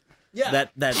scent. Yeah.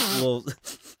 that will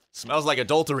smells like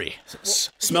adultery.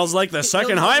 Smells like the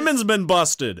second hymen's been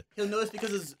busted. He'll notice because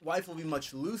his wife will be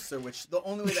much looser, which the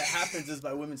only way that happens is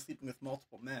by women sleeping with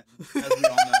multiple men, as we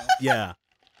all know. Yeah.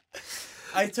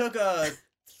 I took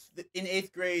in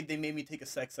 8th grade, they made me take a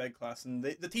sex ed class, and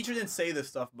the teacher didn't say this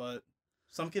stuff, but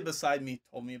some kid beside me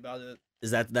told me about it.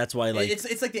 That's why, like,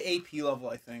 it's like the AP level,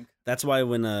 I think. That's why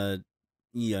when at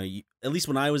least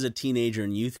when I was a teenager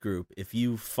in youth group, if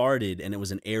you farted and it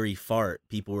was an airy fart,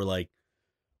 people were like,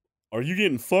 "Are you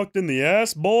getting fucked in the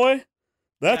ass, boy?"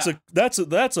 That's a.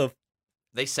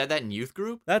 They said that in youth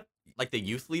group. Like the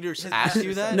youth leaders asked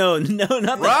you that? No, not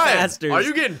the pastors. Are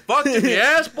you getting fucked in the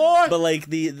ass, boy? But like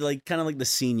kind of like the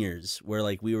seniors, where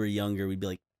like we were younger, we'd be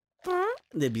like,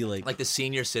 they'd be like the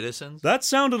senior citizens. That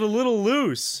sounded a little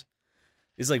loose.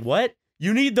 He's like, what?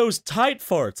 You need those tight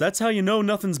farts. That's how you know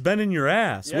nothing's been in your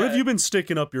ass. Yeah. What have you been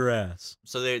sticking up your ass?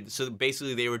 So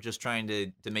basically they were just trying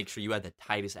to make sure you had the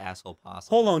tightest asshole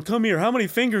possible. Hold on, come here. How many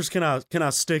fingers can I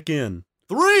stick in?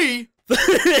 3?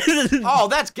 Oh,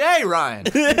 that's gay, Ryan.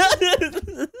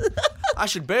 I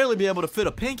should barely be able to fit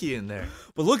a pinky in there.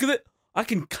 But look at it. I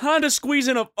can kind of squeeze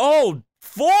in 4. Ryan,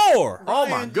 oh,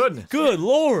 my goodness. Good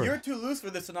Lord. You're too loose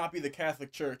for this to not be the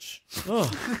Catholic Church. Oh.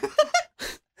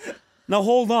 Now,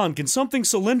 hold on. Can something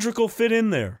cylindrical fit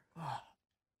in there?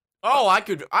 Oh, I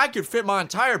could fit my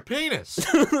entire penis.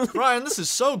 Ryan, this is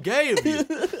so gay of you.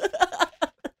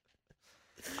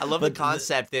 I love the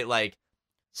concept that, like,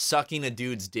 sucking a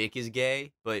dude's dick is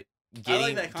gay, but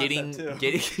getting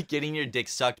your dick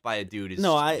sucked by a dude is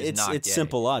not gay. It's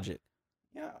simple logic.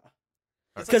 Yeah.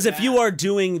 Because if you are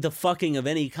doing the fucking of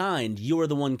any kind, you are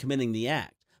the one committing the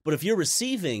act. But if you're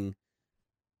receiving,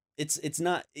 it's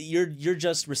not. You're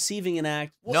just receiving an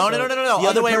act. No. The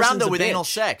other way around though with anal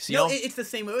sex. You know? It's the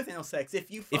same way with anal sex. If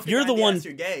you're the one,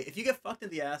 you're gay. If you get fucked in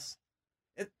the ass,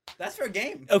 that's for a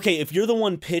game. Okay, if you're the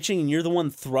one pitching and you're the one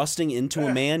thrusting into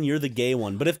a man, you're the gay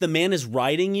one. But if the man is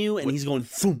riding you and he's going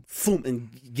foom foom and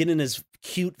getting his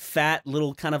cute fat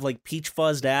little kind of like peach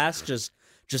fuzzed ass just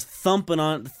thumping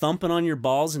on your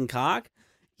balls and cock,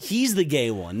 he's the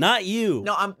gay one, not you.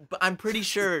 No, I'm pretty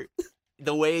sure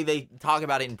the way they talk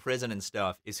about it in prison and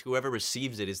stuff is whoever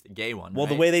receives it is the gay one. Well,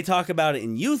 right? The way they talk about it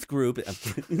in youth group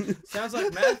sounds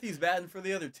like Matthew's batting for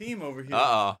the other team over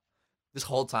here. This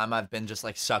whole time I've been just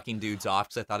like sucking dudes off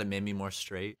because I thought it made me more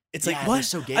straight. It's like, what?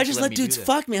 So gay I just let dudes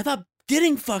fuck me. I thought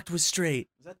getting fucked was straight.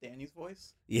 Is that Danny's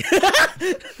voice? Yeah.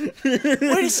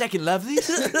 Wait a second, lovelies.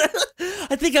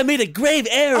 I think I made a grave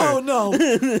error. Oh no,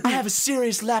 I have a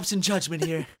serious lapse in judgment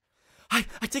here. I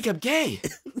think I'm gay.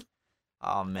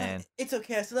 Oh man, it's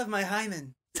okay. I still have my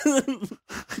hymen.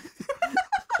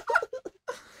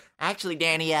 Actually,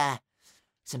 Danny,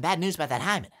 some bad news about that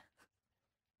hymen.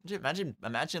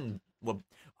 Imagine. Well,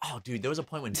 oh, dude, there was a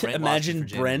point when Brent imagine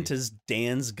Brent as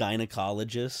Dan's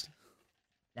gynecologist.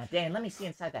 Now, Dan, let me see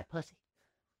inside that pussy.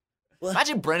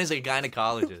 Imagine Brent as a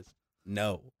gynecologist.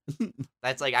 No.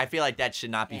 That's like, I feel like that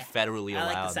should not be federally allowed.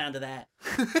 I like the sound of that.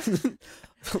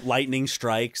 Lightning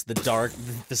strikes,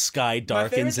 the sky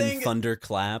darkens and thunder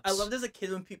claps. I loved as a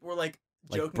kid when people were like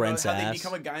joking Brent's about how ass. they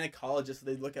become a gynecologist so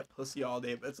they'd look at pussy all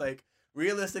day. But it's like,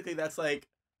 realistically, that's like...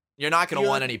 You're not going to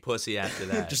want any pussy after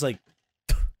that. Just like,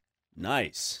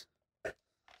 nice.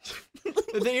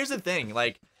 Here's the thing,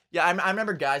 like, yeah, I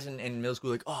remember guys in middle school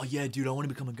like, oh yeah, dude, I want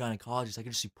to become a gynecologist. I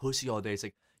can just see pussy all day. It's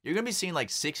like, you're gonna be seeing like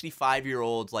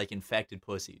 65-year-olds like infected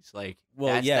pussies. Like,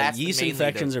 well, that's yeast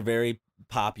infections are very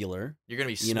popular. You're gonna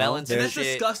be smelling some It's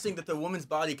shit. disgusting that the woman's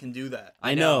body can do that.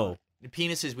 I know. The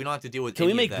penises, we don't have to deal with. Can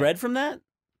we make bread from that?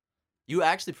 You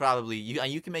actually probably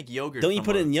you can make yogurt. Don't you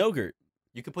put it in yogurt?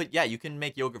 You can you can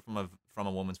make yogurt from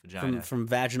a woman's vagina. From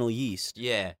vaginal yeast.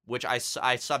 Yeah, which I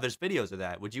saw there's videos of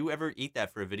that. Would you ever eat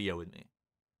that for a video with me?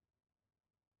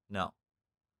 No.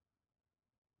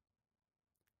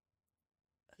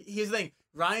 Here's the thing,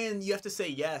 Ryan, you have to say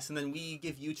yes, and then we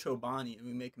give you Chobani, and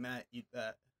we make Matt eat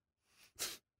that.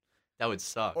 That would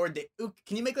suck. Or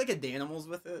can you make like a Danimals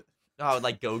with it? Oh,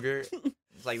 like Gogurt.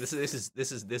 It's like this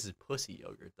is pussy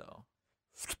yogurt though.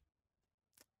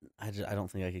 I don't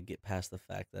think I could get past the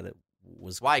fact that it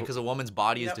was. Why? Because a woman's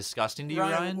body is disgusting to you,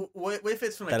 Ryan? What if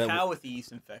it's from a cow with a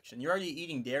yeast infection? You're already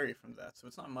eating dairy from that, so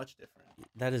it's not much different.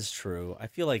 That is true. I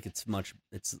feel like it's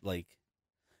the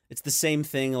same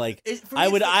thing. Like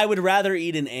I would rather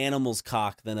eat an animal's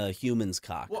cock than a human's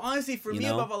cock. Well, honestly, for me,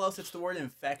 above all else, it's the word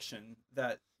infection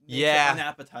that makes it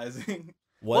unappetizing.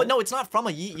 What? Well, no, it's not from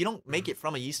a yeast. You don't make it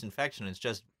from a yeast infection. It's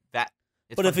just that.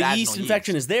 But if a yeast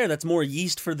infection is there, that's more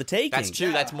yeast for the taking. That's true.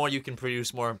 Yeah. That's more. You can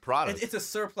produce more product. It's a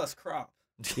surplus crop.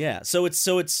 Yeah. So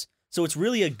it's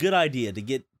really a good idea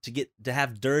to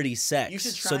have dirty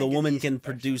sex so the woman can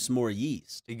produce more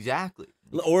yeast. Exactly.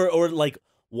 Or like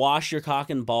wash your cock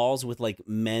and balls with like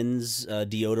men's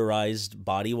deodorized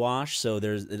body wash, so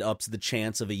it ups the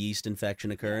chance of a yeast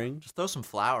infection occurring. Just throw some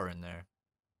flour in there.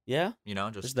 Yeah. You know,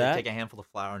 just take a handful of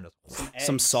flour and just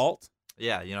some salt.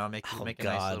 Yeah, you know, make a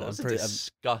nice little. This is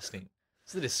disgusting.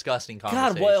 This is a disgusting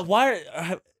conversation. God,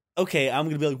 why? Okay, I'm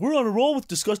gonna be like, we're on a roll with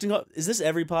disgusting. Is this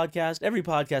every podcast? Every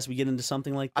podcast we get into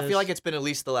something like this. I feel like it's been at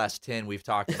least the last 10. We've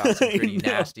talked about some pretty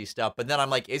nasty stuff, but then I'm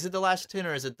like, is it the last 10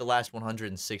 or is it the last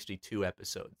 162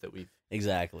 episodes that we've?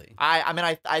 Exactly. I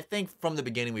mean, I think from the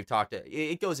beginning we've talked.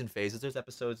 It goes in phases. There's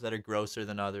episodes that are grosser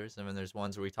than others, and then there's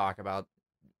ones where we talk about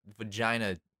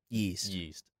vagina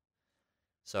yeast.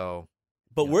 So.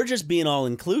 But we're just being all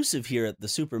inclusive here at the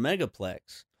Super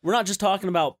Megaplex. We're not just talking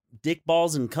about dick,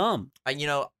 balls, and cum.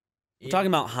 We're talking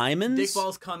about hymens. Dick,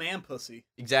 balls, cum, and pussy.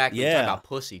 Exactly. Yeah. We're talking about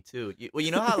pussy too. Well,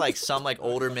 you know how like some like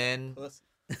older men,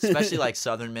 especially like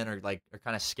Southern men, are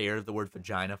kind of scared of the word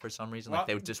vagina for some reason. Like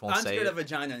they just won't say it. I'm scared of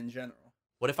vagina in general.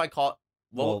 What if I call?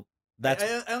 Well, that's.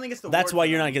 I don't think it's the. That's word why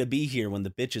you're not going to be here when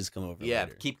the bitches come over. Yeah,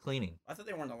 later. keep cleaning. I thought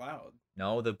they weren't allowed.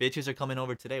 No, the bitches are coming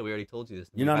over today. We already told you this.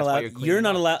 You're not allowed. You're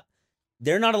not allowed.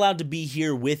 They're not allowed to be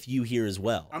here with you here as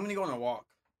well. I'm gonna go on a walk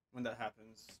when that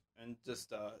happens, and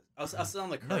just I'll sit on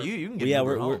the curb. No, you can get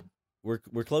home.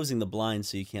 We're closing the blinds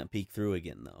so you can't peek through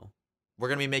again though. We're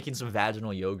gonna be making some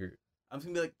vaginal yogurt. I'm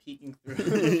just gonna be like peeking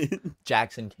through.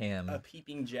 Jackson Cam. A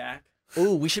peeping Jack.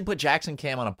 Ooh, we should put Jackson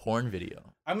Cam on a porn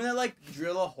video. I'm gonna like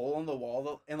drill a hole in the wall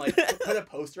though, and like put a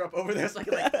poster up over there so I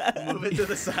can like move it to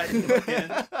the side and look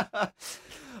in.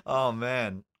 Oh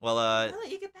man. Well, I'll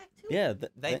let you get back to it. Yeah.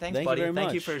 Thanks, buddy.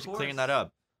 Thank you for clearing that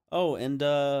up. Oh, and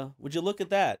would you look at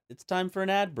that? It's time for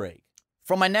an ad break.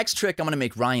 For my next trick, I'm going to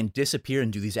make Ryan disappear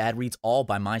and do these ad reads all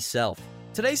by myself.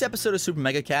 Today's episode of Super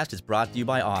Megacast is brought to you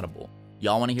by Audible.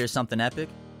 Y'all want to hear something epic?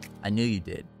 I knew you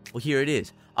did. Well, here it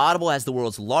is. Audible has the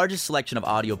world's largest selection of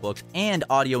audiobooks and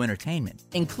audio entertainment,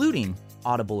 including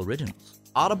Audible Originals.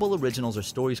 Audible Originals are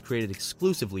stories created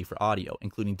exclusively for audio,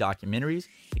 including documentaries,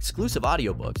 exclusive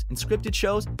audiobooks, and scripted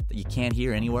shows that you can't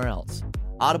hear anywhere else.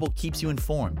 Audible keeps you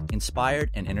informed,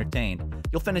 inspired, and entertained.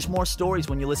 You'll finish more stories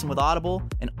when you listen with Audible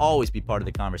and always be part of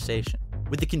the conversation.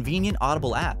 With the convenient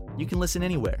Audible app, you can listen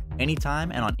anywhere,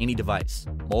 anytime, and on any device.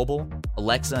 Mobile,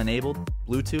 Alexa-enabled,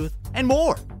 Bluetooth, and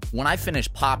more. When I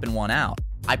finish popping one out,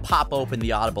 I pop open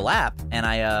the Audible app and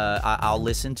I'll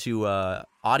listen to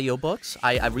audiobooks.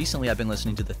 I've been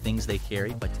listening to The Things They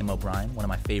Carry by Tim O'Brien, one of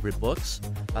my favorite books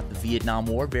about the Vietnam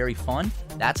War. Very fun.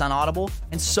 That's on Audible.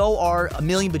 And so are a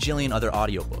million bajillion other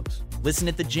audiobooks. Listen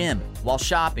at the gym, while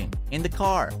shopping, in the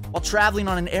car, while traveling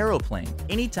on an aeroplane.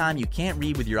 Anytime you can't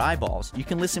read with your eyeballs, you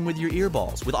can listen with your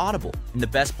earballs with Audible. And the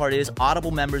best part is, Audible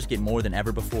members get more than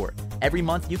ever before. Every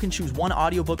month, you can choose one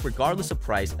audiobook regardless of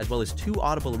price, as well as 2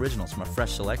 Audible originals from a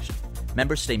fresh selection.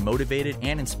 Members stay motivated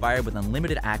and inspired with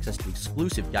unlimited access to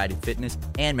exclusive guided fitness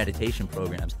and meditation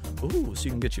programs. Ooh, so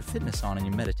you can get your fitness on and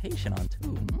your meditation on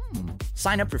too.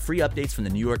 Sign up for free updates from the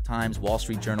New York Times, Wall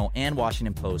Street Journal, and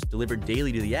Washington Post delivered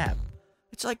daily to the app.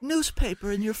 It's like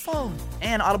newspaper in your phone.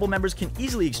 And Audible members can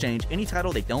easily exchange any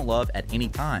title they don't love at any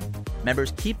time.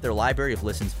 Members keep their library of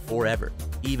listens forever,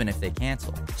 even if they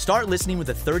cancel. Start listening with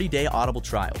a 30-day Audible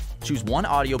trial. Choose one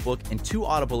audiobook and 2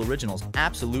 Audible originals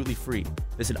absolutely free.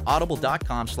 Visit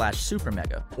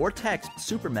audible.com/supermega or text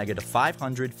supermega to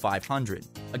 500-500.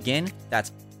 Again,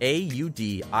 that's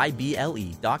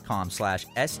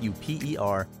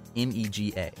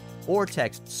audible.com/supermega or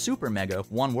text supermega,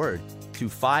 one word, to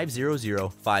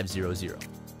 500-500.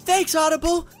 Thanks,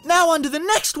 Audible! Now on to the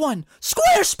next one!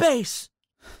 Squarespace!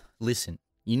 Listen,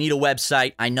 you need a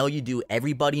website. I know you do.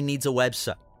 Everybody needs a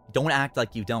website. Don't act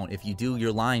like you don't. If you do,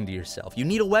 you're lying to yourself. You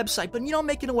need a website, but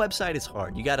making a website is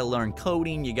hard. You gotta learn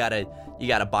coding, you gotta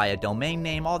buy a domain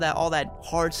name, all that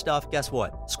hard stuff. Guess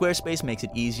what? Squarespace makes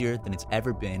it easier than it's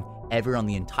ever been, ever on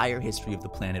the entire history of the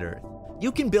planet Earth.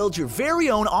 You can build your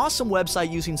very own awesome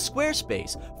website using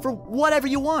Squarespace for whatever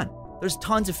you want. There's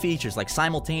tons of features like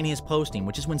simultaneous posting,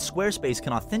 which is when Squarespace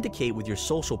can authenticate with your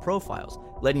social profiles,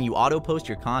 letting you auto-post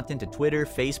your content to Twitter,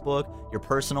 Facebook, your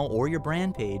personal or your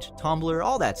brand page, Tumblr,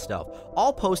 all that stuff.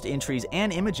 All post entries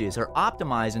and images are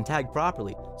optimized and tagged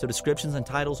properly, so descriptions and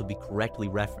titles will be correctly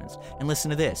referenced. And listen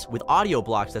to this, with audio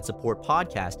blocks that support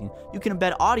podcasting, you can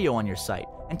embed audio on your site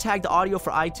and tag the audio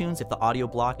for iTunes if the audio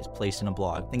block is placed in a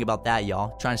blog. Think about that,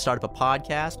 y'all. Trying to start up a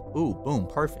podcast? Ooh, boom,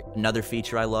 perfect. Another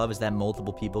feature I love is that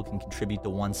multiple people can contribute to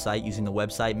one site using the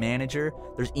website manager.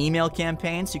 There's email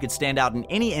campaigns, so you could stand out in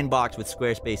any inbox with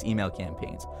Squarespace email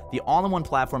campaigns. The all-in-one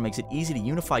platform makes it easy to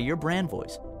unify your brand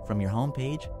voice from your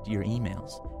homepage to your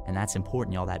emails. And that's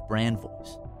important, y'all, that brand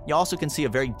voice. You also can see a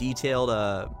very detailed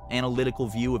analytical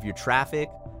view of your traffic,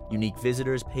 unique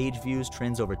visitors, page views,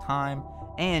 trends over time,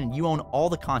 and you own all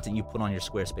the content you put on your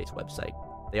Squarespace website.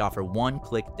 They offer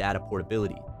one-click data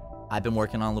portability. I've been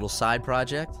working on a little side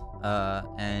project,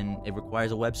 and it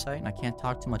requires a website, and I can't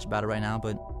talk too much about it right now,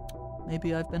 but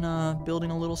maybe I've been building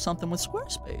a little something with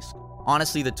Squarespace.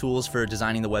 Honestly, the tools for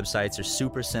designing the websites are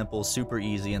super simple, super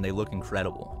easy, and they look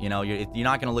incredible. You're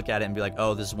not going to look at it and be like,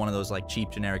 oh, this is one of those like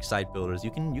cheap generic site builders.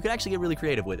 You can actually get really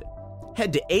creative with it.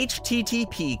 Head to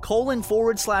http://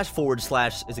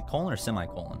 is it colon or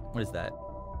semicolon? What is that?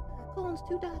 Colons,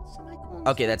 2 dots, semicolons.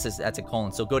 Okay, that's a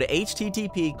colon. So go to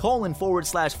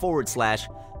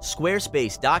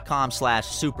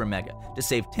http://squarespace.com/supermega to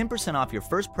save 10% off your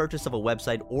first purchase of a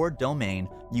website or domain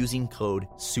using code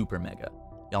SUPERMEGA.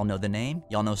 Y'all know the name?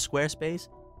 Y'all know Squarespace?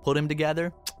 Put them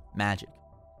together, magic.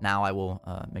 Now I will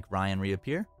make Ryan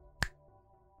reappear.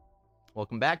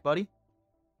 Welcome back, buddy.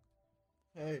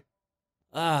 Hey.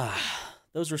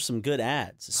 Those were some good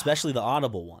ads, especially the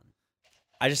Audible one.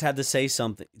 I just had to say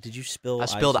something. Did you spill I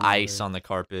spilled ice on the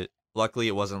carpet. Luckily,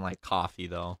 it wasn't like coffee,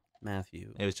 though.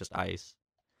 Matthew. It was just ice.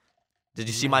 Did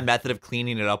you see my method of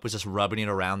cleaning it up was just rubbing it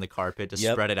around the carpet to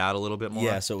spread it out a little bit more?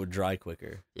 Yeah, so it would dry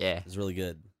quicker. Yeah. It was really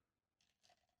good.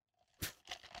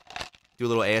 Do a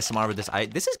little ASMR with this.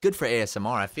 This is good for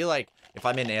ASMR. I feel like if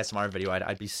I made an ASMR video,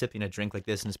 I'd be sipping a drink like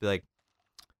this and just be like,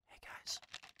 hey, guys.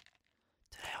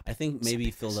 Today I think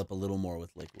maybe filled up a little more with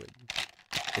liquid.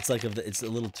 It's like it's a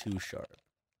little too sharp.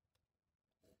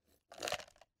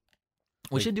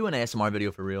 We should do an ASMR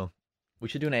video for real. We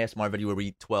should do an ASMR video where we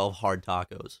eat 12 hard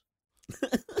tacos.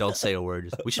 Don't say a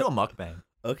word. We should do a mukbang.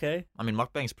 Okay. I mean,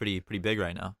 mukbang's pretty big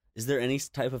right now. Is there any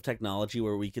type of technology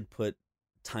where we could put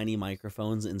tiny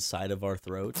microphones inside of our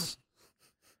throats?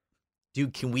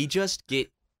 Dude, can we just get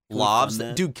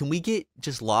lavs? Dude, can we get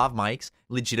just lav mics?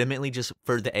 Legitimately, just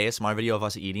for the ASMR video of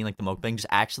us eating, like the mukbang, just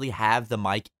actually have the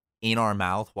mic in our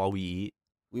mouth while we eat.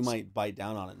 We might bite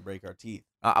down on it and break our teeth.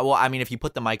 Well, I mean, if you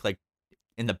put the mic like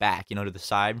in the back, to the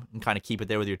side, and kind of keep it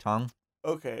there with your tongue.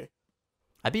 Okay.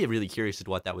 I'd be really curious as to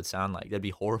what that would sound like. That'd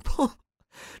be horrible.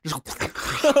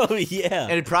 Oh, yeah.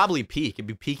 And it'd probably peak. It'd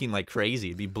be peaking like crazy.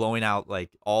 It'd be blowing out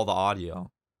like all the audio.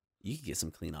 You could get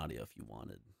some clean audio if you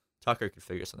wanted. Tucker could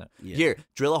figure something out. Yeah. Here,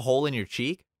 drill a hole in your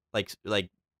cheek, like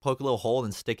poke a little hole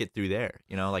and stick it through there,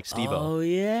 like Steve-O. Oh,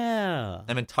 yeah.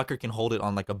 And then Tucker can hold it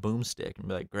on like a boomstick and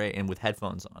be like, great, and with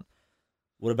headphones on.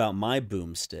 What about my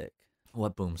boomstick?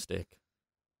 What boomstick?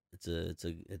 It's a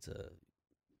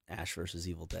Ash versus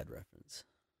Evil Dead reference.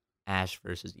 Ash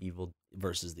versus Evil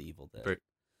versus the Evil Dead.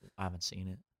 I haven't seen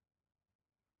it.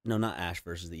 No, not Ash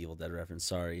versus the Evil Dead reference.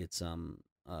 Sorry, it's fuck.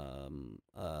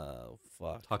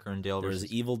 Tucker and Dale There's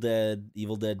versus Evil Dead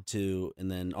 2, and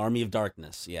then Army of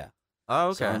Darkness. Yeah. Oh,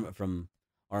 okay. So from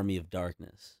Army of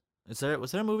Darkness. Was there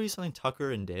a movie something Tucker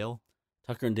and Dale?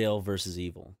 Tucker and Dale versus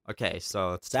Evil. Okay,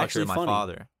 so it's actually Tucker and my funny.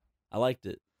 father. I liked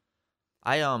it.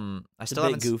 I It's still a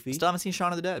bit haven't goofy. still haven't seen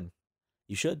Shaun of the Dead.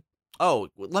 You should. Oh,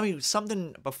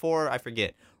 something before I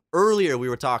forget. Earlier we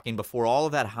were talking before all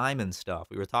of that Hyman stuff.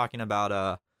 We were talking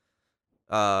about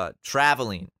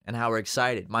traveling and how we're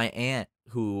excited. My aunt,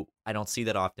 who I don't see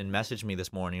that often, messaged me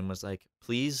this morning and was like,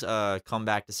 "Please come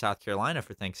back to South Carolina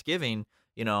for Thanksgiving.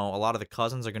 You know, a lot of the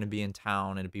cousins are going to be in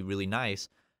town and it'd be really nice."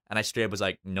 And I straight up was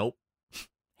like, "Nope.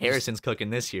 Harrison's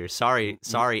cooking this year. Sorry,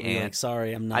 You're aunt. like,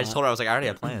 sorry, I'm not. I just told her I was like, I already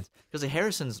have plans because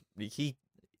Harrison's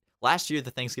last year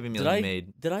the Thanksgiving meal he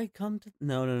made. Did I come to?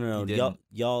 No. You didn't.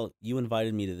 Y'all, you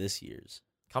invited me to this year's.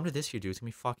 Come to this year, dude. It's gonna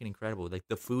be fucking incredible. Like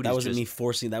the food. That is wasn't just... me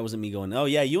forcing. That wasn't me going. Oh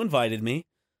yeah, you invited me.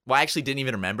 Well, I actually didn't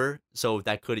even remember, so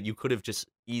you could have just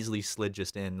easily slid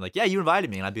just in, like, yeah, you invited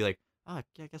me, and I'd be like, oh,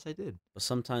 yeah, I guess I did. But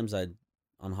sometimes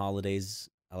on holidays,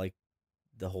 I like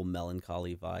the whole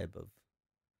melancholy vibe of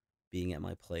being at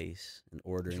my place and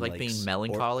ordering. You like being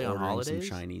melancholy on ordering holidays?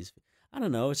 Some Chinese. I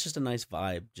don't know. It's just a nice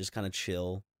vibe. Just kind of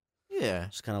chill. Yeah.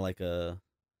 Just kind of like Do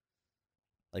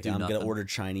I'm nothing. gonna order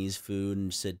Chinese food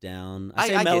and sit down. I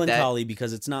say get that. melancholy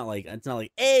because it's not like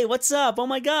hey, what's up? Oh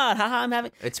my god, haha, I'm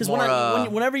having. It's Because more.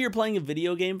 whenever you're playing a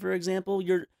video game, for example,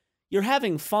 you're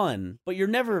having fun, but you're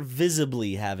never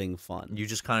visibly having fun. You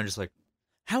just kind of just like.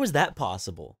 How is that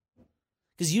possible?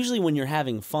 Because usually when you're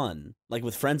having fun, like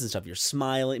with friends and stuff, you're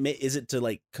smiling. Is it to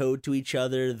like code to each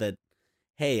other that,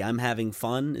 hey, I'm having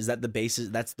fun? Is that the basis?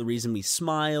 That's the reason we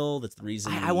smile. That's the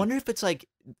reason. I wonder if it's like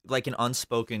an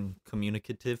unspoken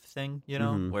communicative thing, you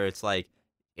know, Mhm. where it's like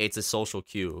it's a social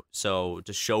cue. So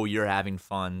to show you're having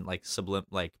fun, like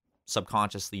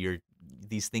subconsciously,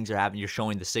 these things are happening. You're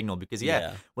showing the signal because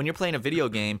when you're playing a video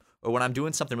game or when I'm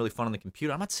doing something really fun on the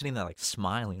computer, I'm not sitting there like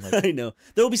smiling. Like, I know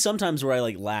there will be some times where I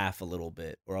like laugh a little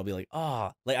bit, or I'll be like,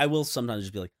 oh, like I will sometimes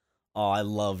just be like, oh, I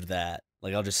loved that.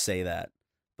 Like I'll just say that,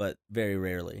 but very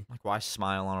rarely. like why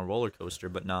smile on a roller coaster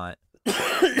but not,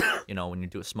 when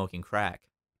you're smoking crack?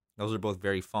 Those are both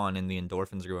very fun and the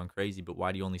endorphins are going crazy. But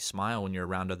why do you only smile when you're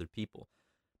around other people?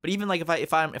 But even like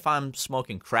if I'm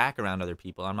smoking crack around other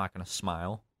people, I'm not gonna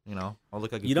smile. I'll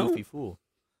look like a goofy fool.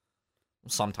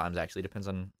 Sometimes actually depends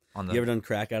on the. You ever done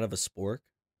crack out of a spork?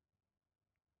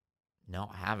 No,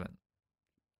 I haven't.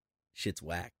 Shit's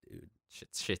whack, dude.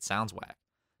 Shit sounds whack.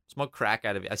 I smoke crack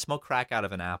out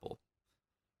of an apple.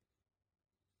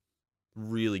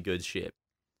 Really good shit.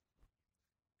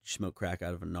 You smoke crack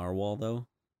out of a narwhal though?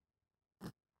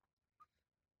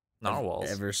 Narwhals.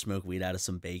 Ever smoke weed out of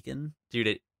some bacon?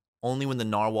 Dude, only when the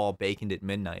narwhal baconed at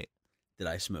midnight did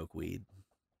I smoke weed.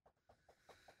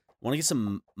 Want to get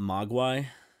some mogwai?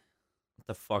 What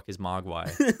the fuck is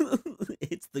mogwai?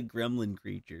 It's the gremlin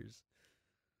creatures.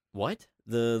 What?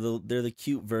 They're the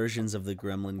cute versions of the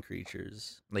gremlin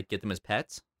creatures. Like get them as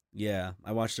pets? Yeah,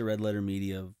 I watched a Red Letter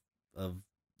Media of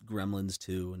Gremlins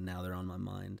 2, and now they're on my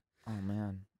mind. Oh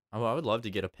man, I would love to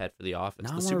get a pet for the office.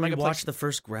 Now I want to watch the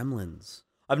first Gremlins.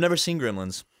 I've never seen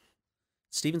Gremlins.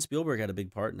 Steven Spielberg had a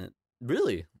big part in it.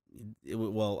 Really?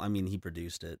 Well, I mean, he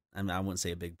produced it. I mean, I wouldn't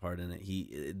say a big part in it.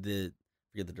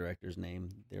 Forget the director's name.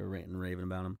 They were ranting and raving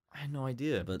about him. I had no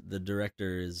idea. But the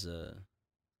director is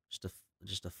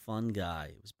just a fun guy.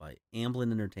 It was by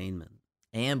Amblin Entertainment.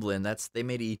 Amblin, they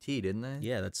made E.T., didn't they?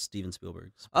 Yeah, that's Steven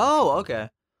Spielberg. Oh, okay.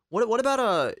 What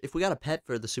about if we got a pet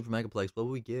for the Super Megaplex? What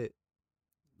would we get?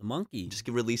 A monkey. Just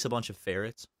release a bunch of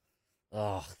ferrets.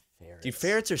 Oh, ferrets. Dude,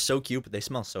 ferrets are so cute, but they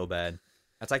smell so bad.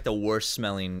 That's like the worst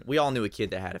smelling. We all knew a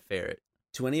kid that had a ferret.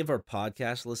 To any of our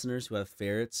podcast listeners who have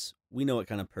ferrets, we know what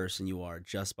kind of person you are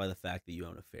just by the fact that you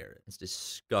own a ferret. It's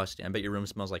disgusting. I bet your room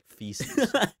smells like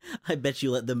feces. I bet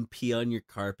you let them pee on your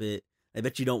carpet. I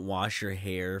bet you don't wash your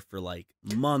hair for like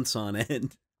months on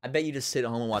end. I bet you just sit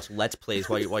at home and watch Let's Plays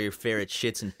while your ferret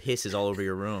shits and pisses all over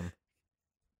your room.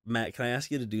 Matt, can I ask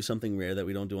you to do something rare that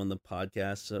we don't do on the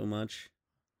podcast so much?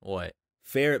 What?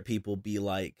 Ferret people be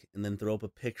like, and then throw up a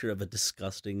picture of a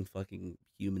disgusting fucking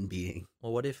human being.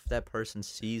 Well, what if that person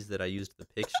sees that I used the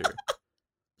picture,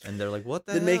 and they're like, "What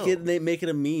the hell?" They make it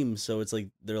a meme, so it's like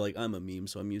they're like, "I'm a meme,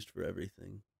 so I'm used for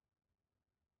everything."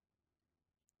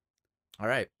 All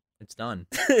right, it's done.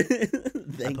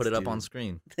 Thanks, I put it up dude. on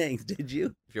screen. Thanks. Did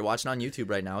you? If you're watching on YouTube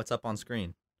right now, it's up on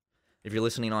screen. If you're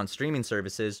listening on streaming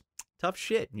services, tough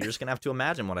shit. You're just gonna have to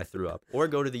imagine what I threw up, or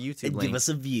go to the YouTube And link. give us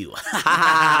a view.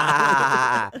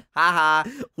 Ha ha.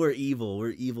 We're evil. We're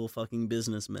evil fucking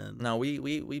businessmen. No,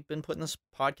 we've been putting this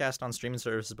podcast on streaming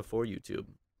services before YouTube,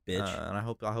 Bitch. And I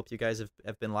hope you guys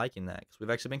have been liking that because we've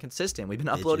actually been consistent. We've been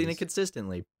uploading it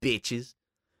consistently, bitches.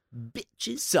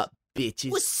 Bitches. What's up,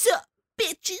 bitches? What's up,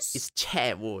 bitches? It's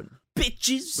Chad Warden.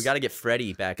 bitches. We got to get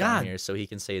Freddie back on here so he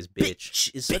can say his bitch.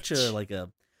 Bitch is such a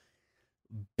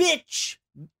bitch.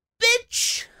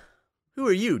 Who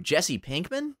are you, Jesse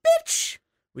Pinkman? Bitch.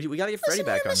 We got to get Freddie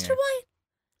back on Mr. here. White,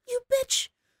 you bitch.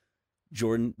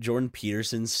 Jordan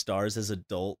Peterson stars as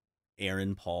adult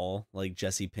Aaron Paul, like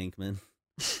Jesse Pinkman,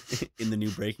 in the new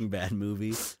Breaking Bad movie.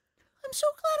 I'm so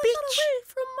glad I got away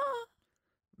from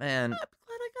Man. I'm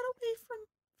glad I got away from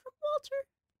Walter.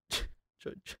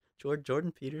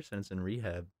 Jordan Peterson's in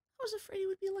rehab. I was afraid he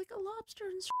would be like a lobster.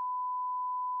 And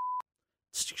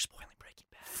You're spoiling Breaking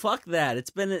Bad. fuck that.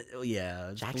 It's been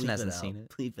Jackson hasn't seen it.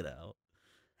 Bleep it out.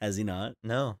 Has he not?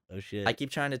 No. Oh shit. I keep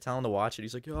trying to tell him to watch it.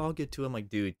 He's like, "Yo, I'll get to it." I'm like,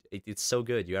 dude, it's so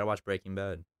good. You gotta watch Breaking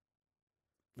Bad.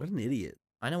 What an idiot.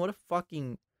 I know, what a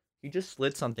fucking... You just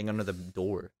slid something under the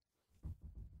door.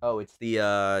 Oh, it's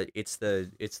the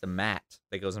mat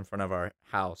that goes in front of our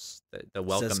house, the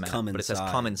welcome mat. Come but it says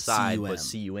inside. "Come inside," C-U-M. but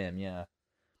C-U-M, yeah.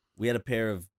 We had a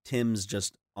pair of Tims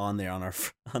just on there on the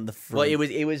front. Well,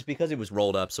 it was because it was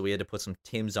rolled up, so we had to put some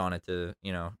Tims on it to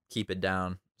keep it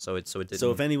down. So it didn't.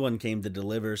 So if anyone came to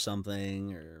deliver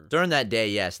something or during that day,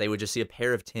 yes, they would just see a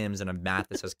pair of Tims and a mat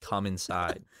that says "Come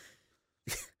inside."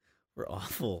 we're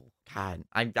awful. God,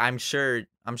 I'm sure.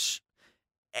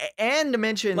 And to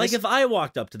mention, Like if I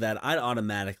walked up to that, I'd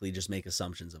automatically just make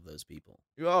assumptions of those people.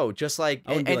 oh, just like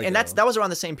I would be like, and oh. that was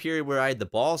around the same period where I had the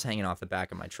balls hanging off the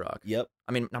back of my truck. Yep.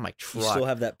 I mean, not my truck. You still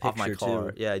have that off picture my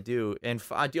car. too. Yeah, I do. And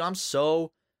I do. I'm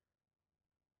so.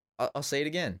 I'll say it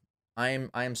again. I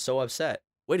am so upset.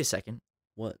 Wait a second.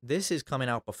 What? This is coming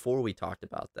out before we talked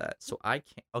about that, so I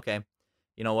can't. Okay,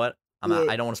 you know what?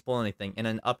 I don't want to spoil anything. In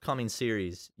an upcoming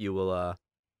series, you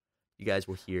guys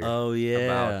will hear. Oh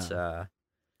yeah.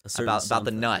 About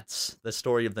the nuts, the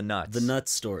story of the nuts. The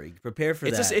nuts story. Prepare for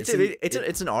that.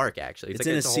 It's an arc actually. It's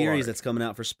in a series that's coming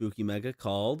out for Spooky Mega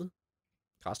called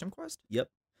Costume Quest. Yep.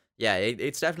 Yeah,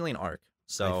 it's definitely an arc.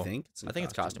 So I think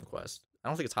it's Costume Quest. I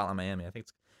don't think it's Hotline Miami. I think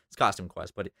it's Costume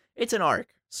Quest, but it's an arc.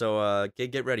 So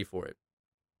get ready for it.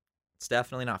 It's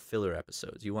definitely not filler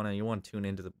episodes. You want to tune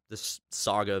into this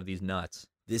saga of these nuts.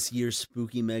 This year's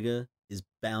Spooky Mega is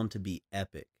bound to be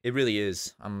epic. It really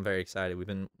is. I'm very excited.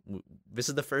 This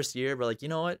is the first year we're like, you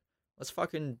know what? Let's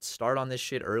fucking start on this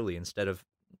shit early instead of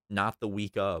not the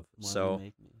week of. So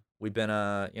we've been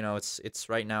it's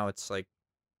right now it's like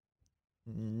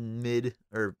mid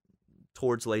or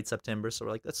towards late September. So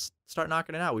we're like, let's start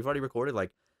knocking it out. We've already recorded like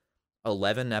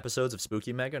 11 episodes of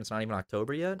Spooky Mega and it's not even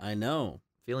October yet. I know.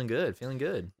 Feeling good.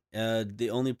 The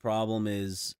only problem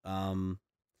is I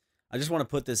just want to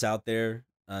put this out there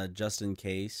just in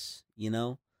case,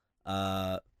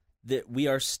 that we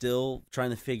are still trying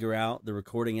to figure out the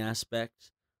recording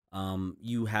aspect.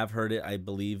 You have heard it, I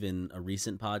believe, in a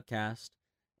recent podcast,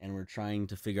 and we're trying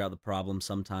to figure out the problem.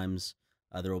 Sometimes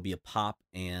there will be a pop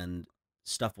and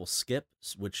stuff will skip,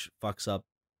 which fucks up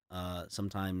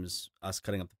sometimes us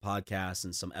cutting up the podcast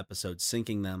and some episodes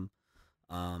syncing them.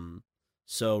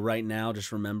 So right now,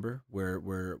 just remember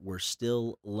we're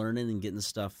still learning and getting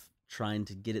stuff, trying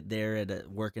to get it there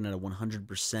working at a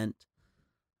 100%.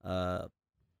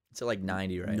 It's at like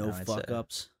 90 right now. No fuck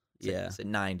ups. It's at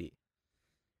 90.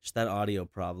 Just that audio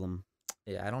problem.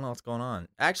 Yeah, I don't know what's going on.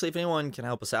 Actually, if anyone can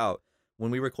help us out,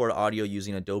 when we record audio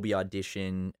using Adobe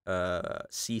Audition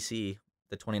CC,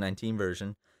 the 2019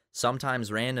 version,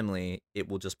 sometimes randomly it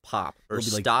will just pop or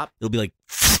stop. It'll be like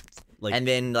and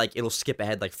then like it'll skip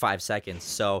ahead like 5 seconds.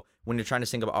 So when you're trying to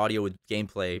sync up audio with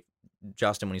gameplay,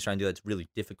 Justin, when he's trying to do that, it's really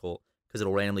difficult because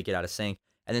it'll randomly get out of sync.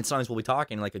 And then sometimes we'll be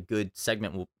talking, like a good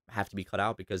segment will have to be cut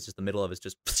out because just the middle of it's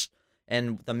just.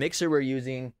 And the mixer we're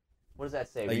using, what does that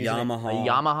say? A Yamaha. A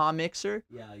Yamaha mixer?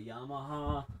 Yeah,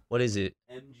 Yamaha. What is it?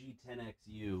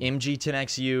 MG10XU.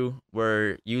 MG10XU.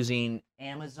 We're using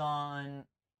Amazon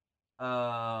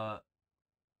XLR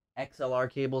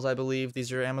cables, I believe.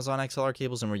 These are Amazon XLR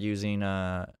cables, and we're using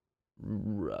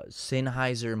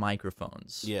Sennheiser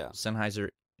microphones. Yeah. Sennheiser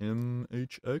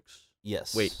MHX?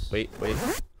 Yes. Wait.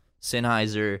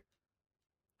 Sennheiser.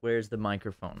 Where's the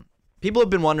microphone? People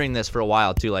have been wondering this for a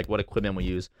while, too, like what equipment we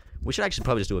use. We should actually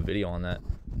probably just do a video on that.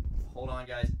 Hold on,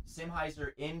 guys.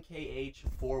 Sennheiser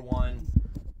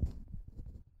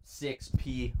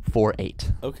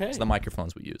MKH416P48. Okay. It's the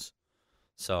microphones we use.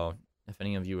 So, if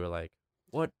any of you are like,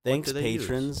 Thanks, what do they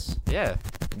patrons. use? Yeah.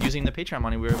 Using the Patreon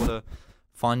money, we were able to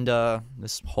fund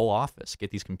this whole office. Get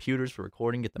these computers for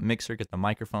recording, get the mixer, get the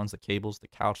microphones, the cables, the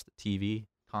couch, the TV,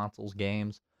 consoles,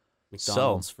 games.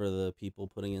 McDonald's for the people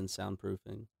putting in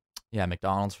soundproofing. Yeah,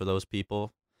 McDonald's for those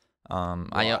people.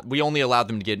 We only allowed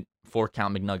them to get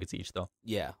 4-count McNuggets each, though.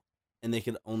 Yeah. And they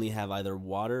could only have either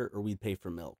water or we'd pay for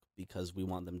milk. because we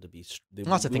want them to be.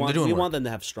 That's the thing. They're doing we work. want them to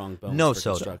have strong bones. No for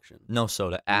soda. Construction. No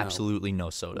soda. Absolutely no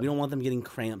soda. We don't want them getting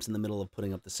cramps in the middle of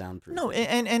putting up the soundproof. No,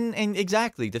 and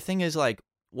exactly. The thing is, like,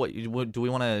 what do we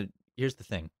want to? Here's the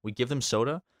thing: we give them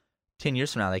soda. 10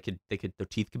 years from now, their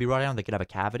teeth could be rotted out. They could have a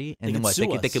cavity, and then what?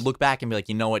 They could look back and be like,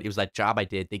 you know what? It was that job I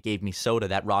did. They gave me soda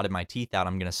that rotted my teeth out.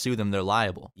 I'm gonna sue them. They're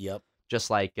liable. Yep. Just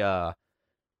like they're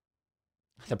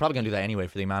probably gonna do that anyway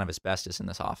for the amount of asbestos in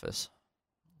this office.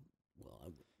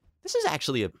 Well, This is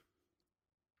actually do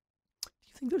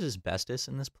you think there's asbestos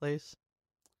in this place?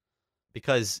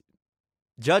 Because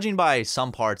judging by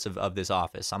some parts of this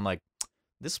office, I'm like,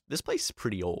 this place is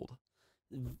pretty old.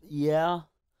 Yeah.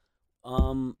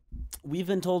 We've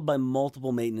been told by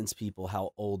multiple maintenance people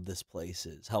how old this place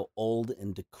is, how old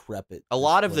and decrepit. A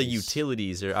lot of the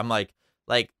utilities are. I'm like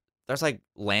there's like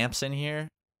lamps in here, and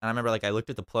I remember like I looked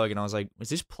at the plug and I was like, was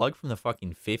this plug from the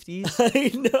fucking 50s?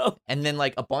 I know. And then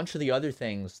like a bunch of the other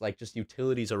things, like just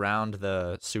utilities around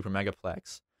the Super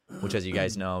Megaplex, which, as you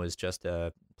guys know, is just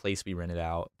a place we rented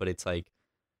out. But it's like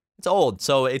it's old,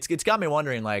 so it's got me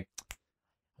wondering. Like,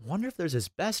 I wonder if there's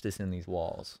asbestos in these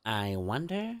walls. I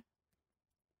wonder.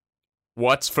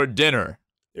 What's for dinner?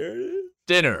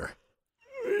 Dinner.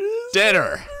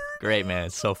 Great, man.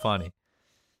 It's so funny.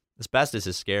 Asbestos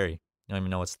is scary. You don't even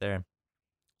know what's there.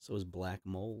 So is black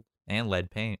mold And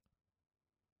lead paint.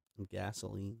 and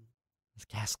gasoline. There's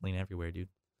gasoline everywhere, dude.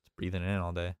 It's breathing it in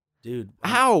all day. Dude.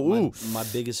 Ow! My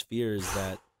biggest fear is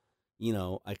that,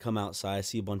 I come outside, I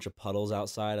see a bunch of puddles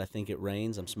outside. I think it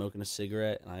rains. I'm smoking a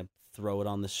cigarette, and I throw it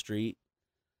on the street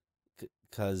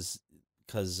because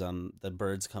the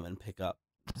birds come and pick up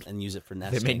and use it for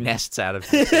nesting. They make nests out of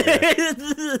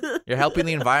it. You're helping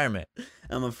the environment.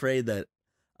 I'm afraid that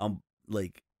I'll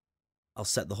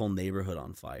set the whole neighborhood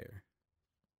on fire.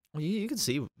 Well, you can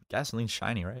see gasoline's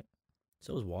shiny, right?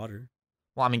 So is water.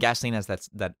 Well, I mean, gasoline has that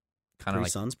kind of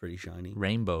like sun's pretty shiny.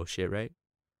 rainbow shit, right?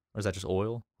 Or is that just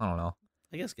oil? I don't know.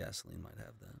 I guess gasoline might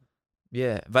have that.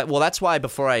 Yeah, but that's why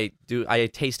before I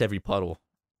taste every puddle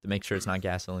to make sure it's not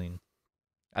gasoline.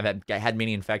 I had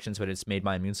many infections, but it's made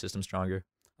my immune system stronger.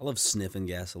 I love sniffing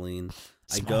gasoline.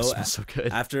 Smells so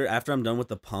good. After I'm done with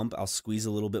the pump, I'll squeeze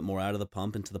a little bit more out of the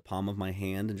pump into the palm of my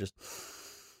hand and just.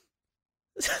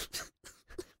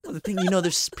 Well, the thing,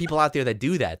 there's people out there that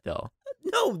do that though.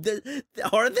 No,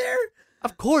 are there?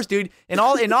 Of course, dude. In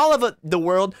all of the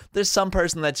world, there's some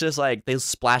person that's just like they'll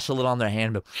splash a little on their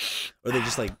hand, but or they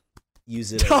just like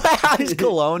use it as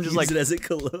cologne, just use like it as a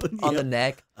cologne on the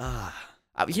neck.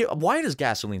 Here, why does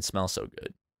gasoline smell so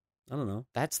good? I don't know.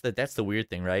 That's the weird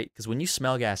thing, right? Because when you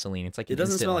smell gasoline, it's like it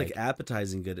doesn't smell like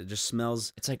appetizing good. It just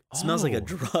smells. It's like smells like a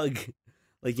drug.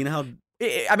 Like how?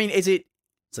 I mean, is it?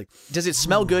 It's like does it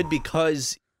smell good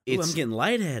because it's? I'm getting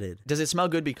lightheaded. Does it smell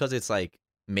good because it's like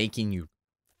making you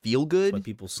feel good? But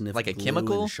people sniff like a glue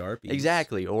chemical, and Sharpies.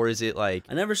 Exactly. Or is it like?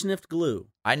 I never sniffed glue.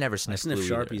 I never sniffed. I sniffed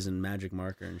glue Sharpies either. and magic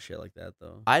marker and shit like that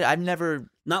though. I've never.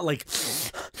 Not like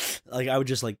I would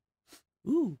just like.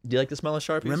 Ooh. Do you like the smell of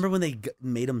Sharpies? Remember when they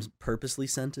made them purposely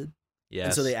scented? Yes.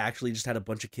 And so they actually just had a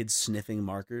bunch of kids sniffing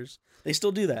markers. They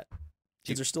still do that.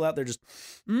 Kids are still out there just,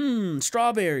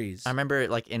 strawberries. I remember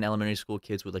like in elementary school,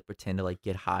 kids would like pretend to like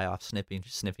get high off sniffing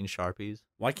Sharpies.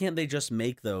 Why can't they just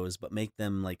make those, but make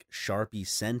them like Sharpie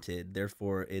scented?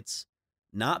 Therefore, it's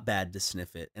not bad to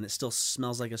sniff it, and it still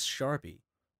smells like a Sharpie.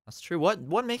 That's true.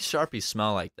 What makes Sharpies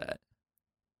smell like that?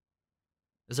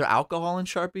 Is there alcohol in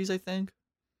Sharpies? I think,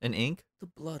 and ink. The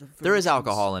blood of there is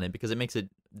alcohol in it because it makes it.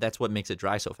 That's what makes it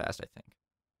dry so fast.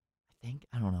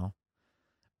 I don't know.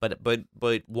 But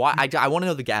why? I want to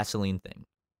know the gasoline thing.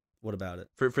 What about it?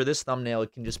 For this thumbnail,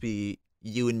 it can just be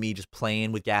you and me just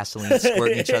playing with gasoline,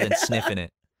 squirting each other and sniffing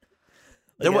it.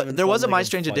 There was a My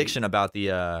Strange Addiction about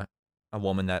a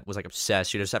woman that was like obsessed.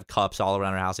 She'd just have cups all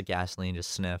around her house of gasoline and just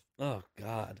sniff. Oh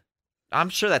God. I'm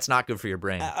sure that's not good for your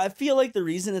brain. I feel like the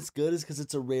reason it's good is because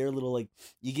it's a rare little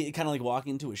you get kind of like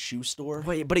walking into a shoe store.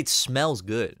 Wait, but it smells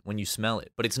good when you smell it.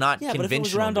 But it's not conventional. But if it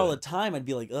was around good. all the time, I'd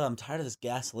be like, I'm tired of this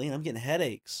gasoline. I'm getting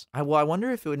headaches. I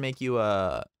wonder if it would make you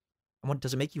does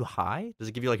it make you high? Does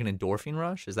it give you like an endorphin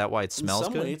rush? Is that why it smells good?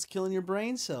 In some way, it's killing your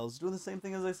brain cells. It's doing the same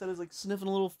thing as I said, is like sniffing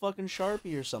a little fucking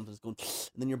Sharpie or something. It's going,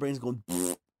 and then your brain's going.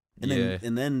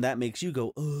 And then that makes you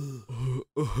go,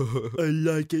 I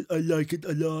like it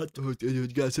a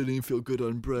lot. Gasoline feel good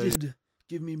on bread.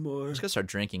 Give me more. I'm just gonna start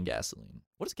drinking gasoline.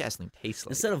 What does gasoline taste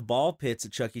like? Instead of ball pits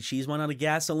at Chuck E. Cheese, why not a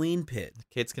gasoline pit?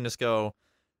 Kids can just go,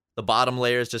 the bottom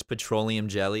layer is just petroleum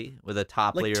jelly with a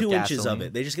top layer of gasoline. Like 2 inches of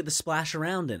it. They just get to splash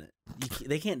around in it.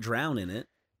 They can't drown in it.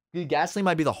 Dude, gasoline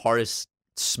might be the hardest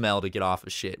smell to get off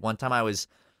of shit. One time I was...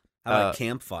 How about a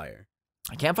campfire?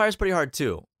 A campfire is pretty hard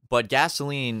too. But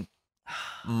gasoline,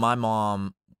 my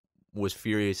mom was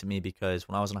furious at me because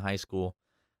when I was in high school,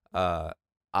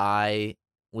 I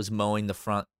was mowing the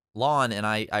front lawn, and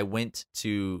I went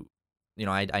to,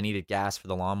 I needed gas for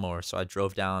the lawnmower, so I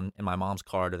drove down in my mom's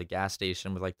car to the gas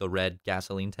station with like the red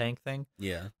gasoline tank thing.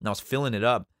 Yeah. And I was filling it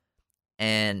up,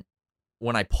 and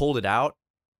when I pulled it out,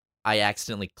 I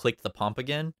accidentally clicked the pump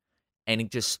again, and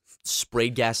it just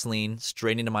sprayed gasoline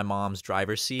straight into my mom's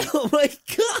driver's seat. Oh my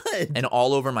God. And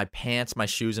all over my pants, my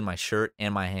shoes, and my shirt,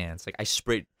 and my hands. Like I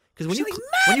sprayed, because when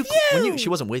you, she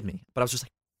wasn't with me, but I was just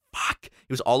like, fuck.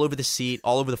 It was all over the seat,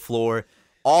 all over the floor,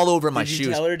 all over my shoes. Did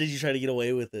you tell her? Did you try to get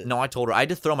away with it? No, I told her. I had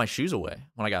to throw my shoes away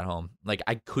when I got home. Like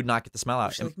I could not get the smell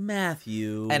out. She's like,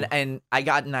 Matthew. And I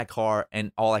got in that car,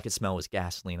 and all I could smell was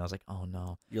gasoline. I was like, oh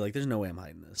no. You're like, there's no way I'm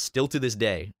hiding this. Still to this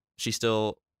day, she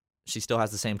still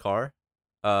has the same car.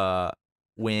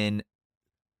 When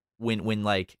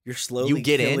like you're slowly you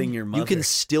get killing in, your mother. you can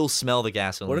still smell the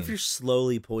gasoline. What if you're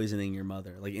slowly poisoning your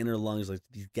mother? Like in her lungs, like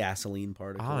these gasoline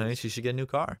particles. Oh, maybe she should get a new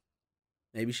car.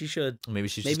 Maybe she should. Maybe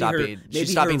she should stop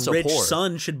being so rich poor.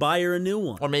 son should buy her a new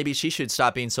one. Or maybe she should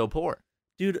stop being so poor.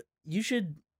 Dude, you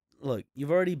should look.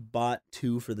 You've already bought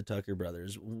 2 for the Tucker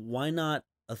brothers. Why not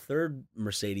a 3rd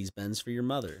Mercedes Benz for your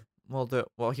mother?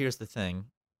 Well, here's the thing.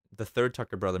 The 3rd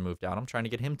Tucker brother moved out. I'm trying to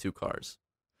get him 2 cars.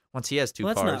 Once he has 2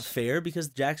 cars. That's not fair because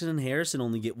Jackson and Harrison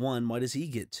only get 1. Why does he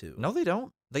get 2? No, they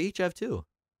don't. They each have 2.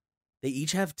 They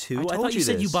each have 2? I thought you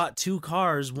said you bought 2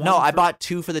 cars. No, I bought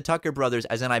 2 for the Tucker brothers,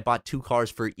 as in I bought 2 cars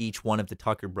for each one of the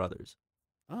Tucker brothers.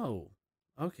 Oh,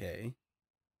 okay.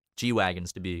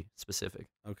 G-Wagons, to be specific.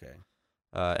 Okay.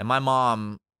 And my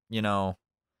mom,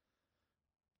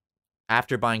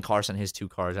 after buying Carson his 2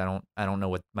 cars, I don't know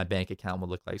what my bank account would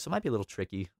look like, so it might be a little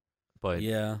tricky. But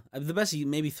yeah, the best you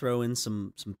maybe throw in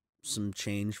some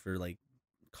change for like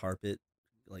carpet,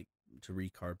 like to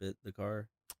recarpet the car.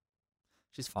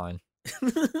 She's fine.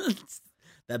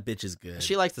 That bitch is good.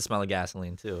 She likes the smell of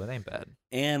gasoline too. It ain't bad.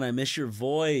 And I miss your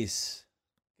voice.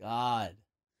 God,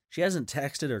 she hasn't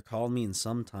texted or called me in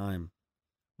some time.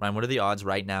 Ryan, what are the odds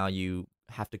right now you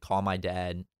have to call my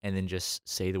dad and then just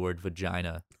say the word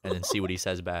vagina and then see what he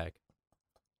says back?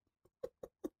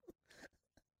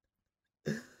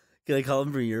 Can I call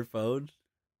him from your phone?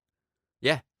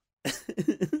 Yeah.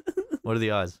 What are the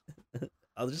odds?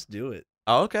 I'll just do it.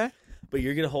 Oh, okay. But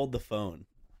you're gonna hold the phone,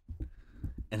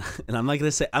 and I'm not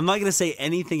gonna say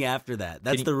anything after that.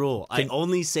 That's the rule. I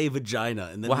only say vagina,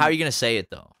 and then. Well, how are you gonna say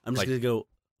it though? I'm just gonna go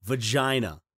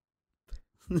vagina.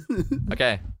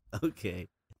 Okay. Okay.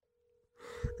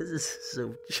 This is so.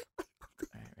 All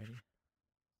right, ready?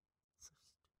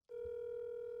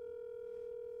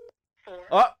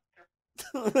 Oh.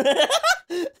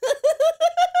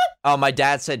 Oh, my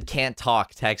dad said can't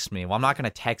talk, text me. Well, I'm not going to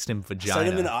text him vagina. Send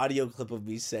him an audio clip of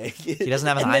me saying it. He doesn't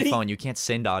have an iPhone. You can't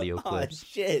send audio clips. Oh,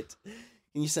 shit.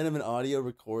 Can you send him an audio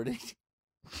recording?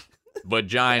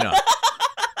 Vagina.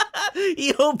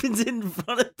 He opens it in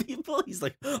front of people. He's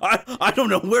like, I don't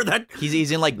know where that...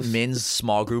 He's in like men's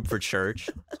small group for church.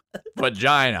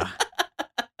 Vagina.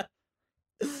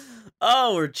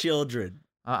 Oh, we're children.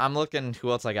 I'm looking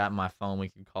who else I got in my phone we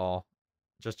could call.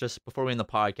 Just before we end the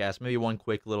podcast, maybe one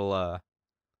quick little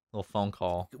phone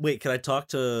call. Wait, can I talk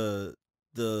to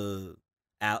the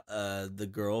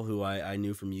girl who I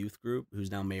knew from youth group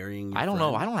who's now marrying? I don't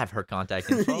know. I don't have her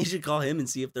contact info. You should call him and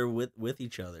see if they're with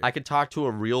each other. I could talk to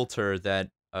a realtor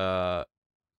that I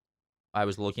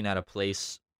was looking at a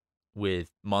place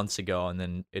with months ago, and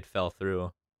then it fell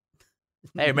through.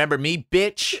 Hey, remember me,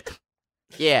 bitch?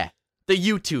 Yeah, the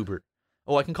YouTuber.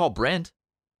 Oh, I can call Brent.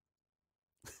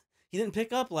 He didn't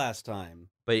pick up last time.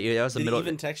 But that was the middle. Did he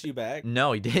even text you back?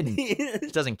 No, he didn't. He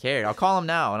doesn't care. I'll call him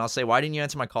now, and I'll say, why didn't you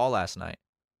answer my call last night?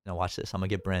 Now watch this. I'm going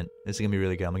to get Brent. This is going to be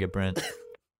really good. I'm going to get Brent.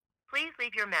 Please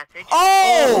leave your message.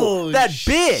 Oh, that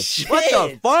bitch. Shit.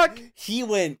 What the fuck?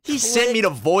 He sent me to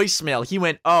voicemail. He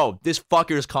went, oh, this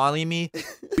fucker is calling me.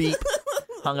 Beep.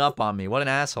 Hung up on me. What an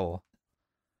asshole.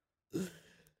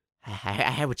 I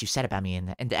heard what you said about me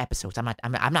in the episodes. I'm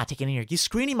not taking any. You're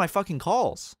screening my fucking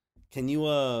calls. Can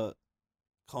you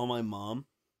call my mom?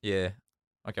 Yeah.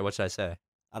 Okay, what should I say?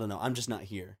 I don't know. I'm just not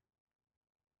here.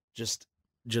 Just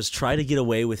try to get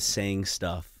away with saying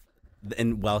stuff,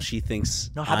 and while she thinks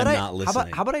I'm not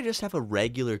listening. How about I just have a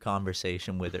regular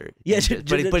conversation with her? Yeah,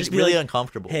 but it's really like,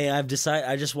 uncomfortable. Hey, I just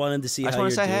wanted to see how you're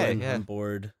doing. Hey, yeah. I'm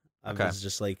bored. I was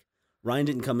just like, Ryan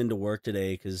didn't come into work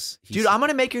today because dude, I'm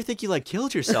gonna make her think you like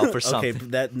killed yourself or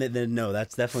something. Okay, no,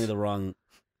 that's definitely the wrong.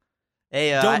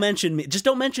 Hey, don't mention me. Just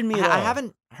don't mention me at all. I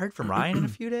haven't heard from Ryan in a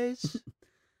few days.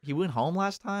 He went home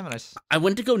last time, and I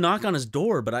went to go knock on his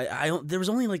door, but I there was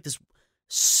only like this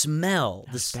smell.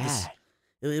 This bad.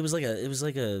 It was like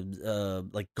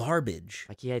like garbage.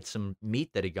 Like he had some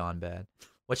meat that had gone bad.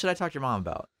 What should I talk to your mom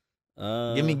about?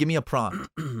 Give Give me a prompt.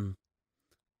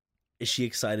 Is she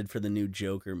excited for the new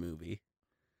Joker movie?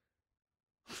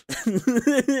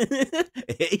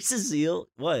 Hey, Cecile,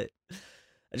 what?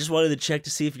 I just wanted to check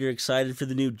to see if you're excited for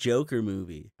the new Joker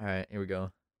movie. All right, here we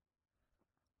go.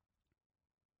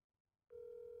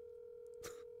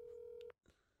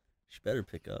 She better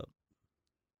pick up.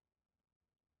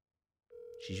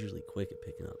 She's usually quick at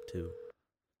picking up, too.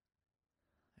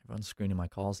 Everyone's screening my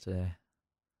calls today.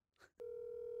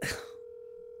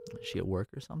 Is she at work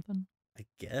or something? I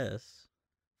guess.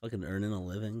 Fucking earning a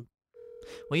living.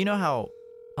 Well, you know how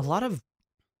a lot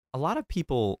of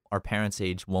people our parents'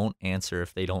 age won't answer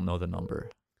if they don't know the number.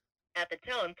 At the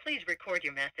tone, please record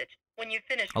your message. When you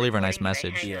finish, I'll leave her a nice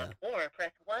recording, message. hang up or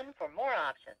press 1 for more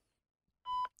options.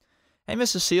 Hey,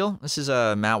 Miss Cecile, this is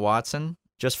Matt Watson.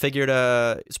 Just figured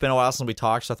it's been a while since we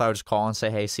talked, so I thought I would just call and say,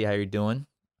 hey, see how you're doing.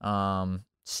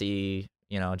 See,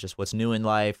 just what's new in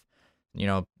life.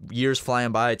 Years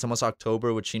flying by. It's almost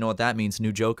October, which you know what that means,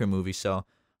 new Joker movie. So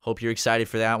hope you're excited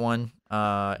for that one.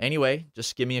 Anyway,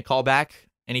 just give me a call back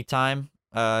anytime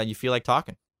you feel like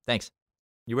talking. Thanks.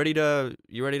 You ready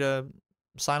to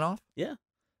sign off? Yeah.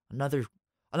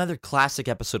 Another classic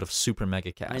episode of Super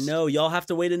Mega Cast. I know. Y'all have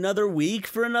to wait another week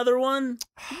for another one?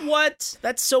 What?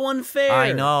 That's so unfair.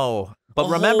 I know. But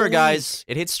remember, whole guys,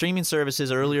 it hits streaming services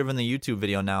earlier than the YouTube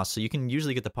video now, so you can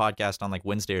usually get the podcast on like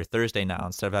Wednesday or Thursday now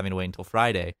instead of having to wait until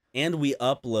Friday. And we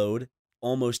upload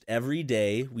almost every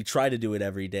day. We try to do it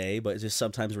every day, but just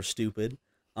sometimes we're stupid.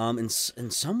 And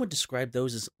some would describe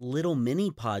those as little mini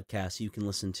podcasts you can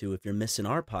listen to if you're missing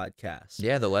our podcast.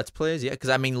 Yeah, the Let's Plays. Yeah, because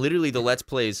I mean, literally, the Let's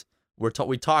Plays. We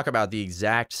talk about the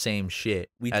exact same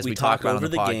shit as we talk about over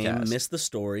on the game, podcast. miss the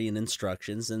story and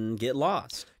instructions, and get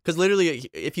lost. Because literally,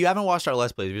 if you haven't watched our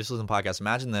Let's Plays, if you just listen to podcasts,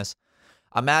 imagine this.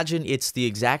 Imagine it's the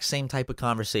exact same type of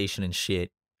conversation and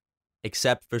shit,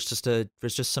 except there's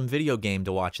just some video game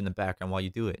to watch in the background while you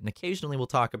do it. And occasionally we'll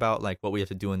talk about like what we have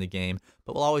to do in the game,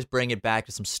 but we'll always bring it back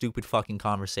to some stupid fucking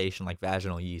conversation like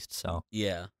vaginal yeast. So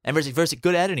yeah, and there's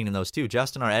good editing in those too.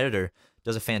 Justin, our editor,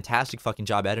 does a fantastic fucking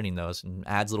job editing those and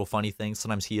adds little funny things.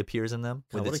 Sometimes he appears in them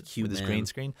God, with what his green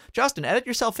screen. Justin, edit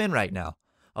yourself in right now.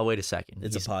 Oh, wait a second.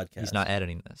 It's a podcast. He's not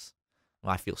editing this.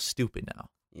 Well, I feel stupid now.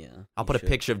 Yeah. I'll put a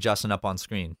picture of Justin up on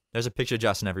screen. There's a picture of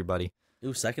Justin, everybody.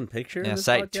 Ooh, second picture? Yeah,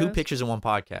 2 pictures in one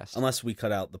podcast. Unless we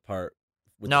cut out the part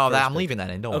with No, the I'm leaving that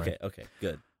in. Don't worry. Okay,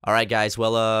 good. All right, guys.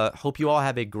 Well, hope you all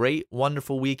have a great,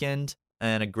 wonderful weekend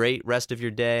and a great rest of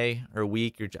your day or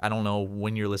week. Or I don't know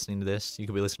when you're listening to this. You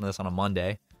could be listening to this on a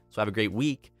Monday. So have a great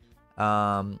week.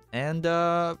 And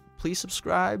please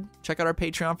subscribe. Check out our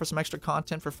Patreon for some extra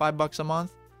content for $5 a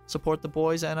month. Support the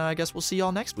boys, and I guess we'll see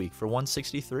y'all next week for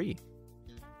 163.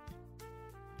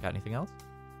 Got anything else?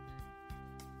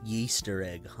 Easter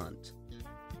egg hunt.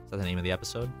 Is that the name of the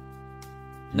episode?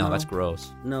 No, that's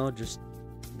gross. No, just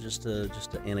an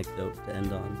anecdote to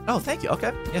end on. Oh, thank you.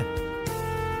 Okay, yeah.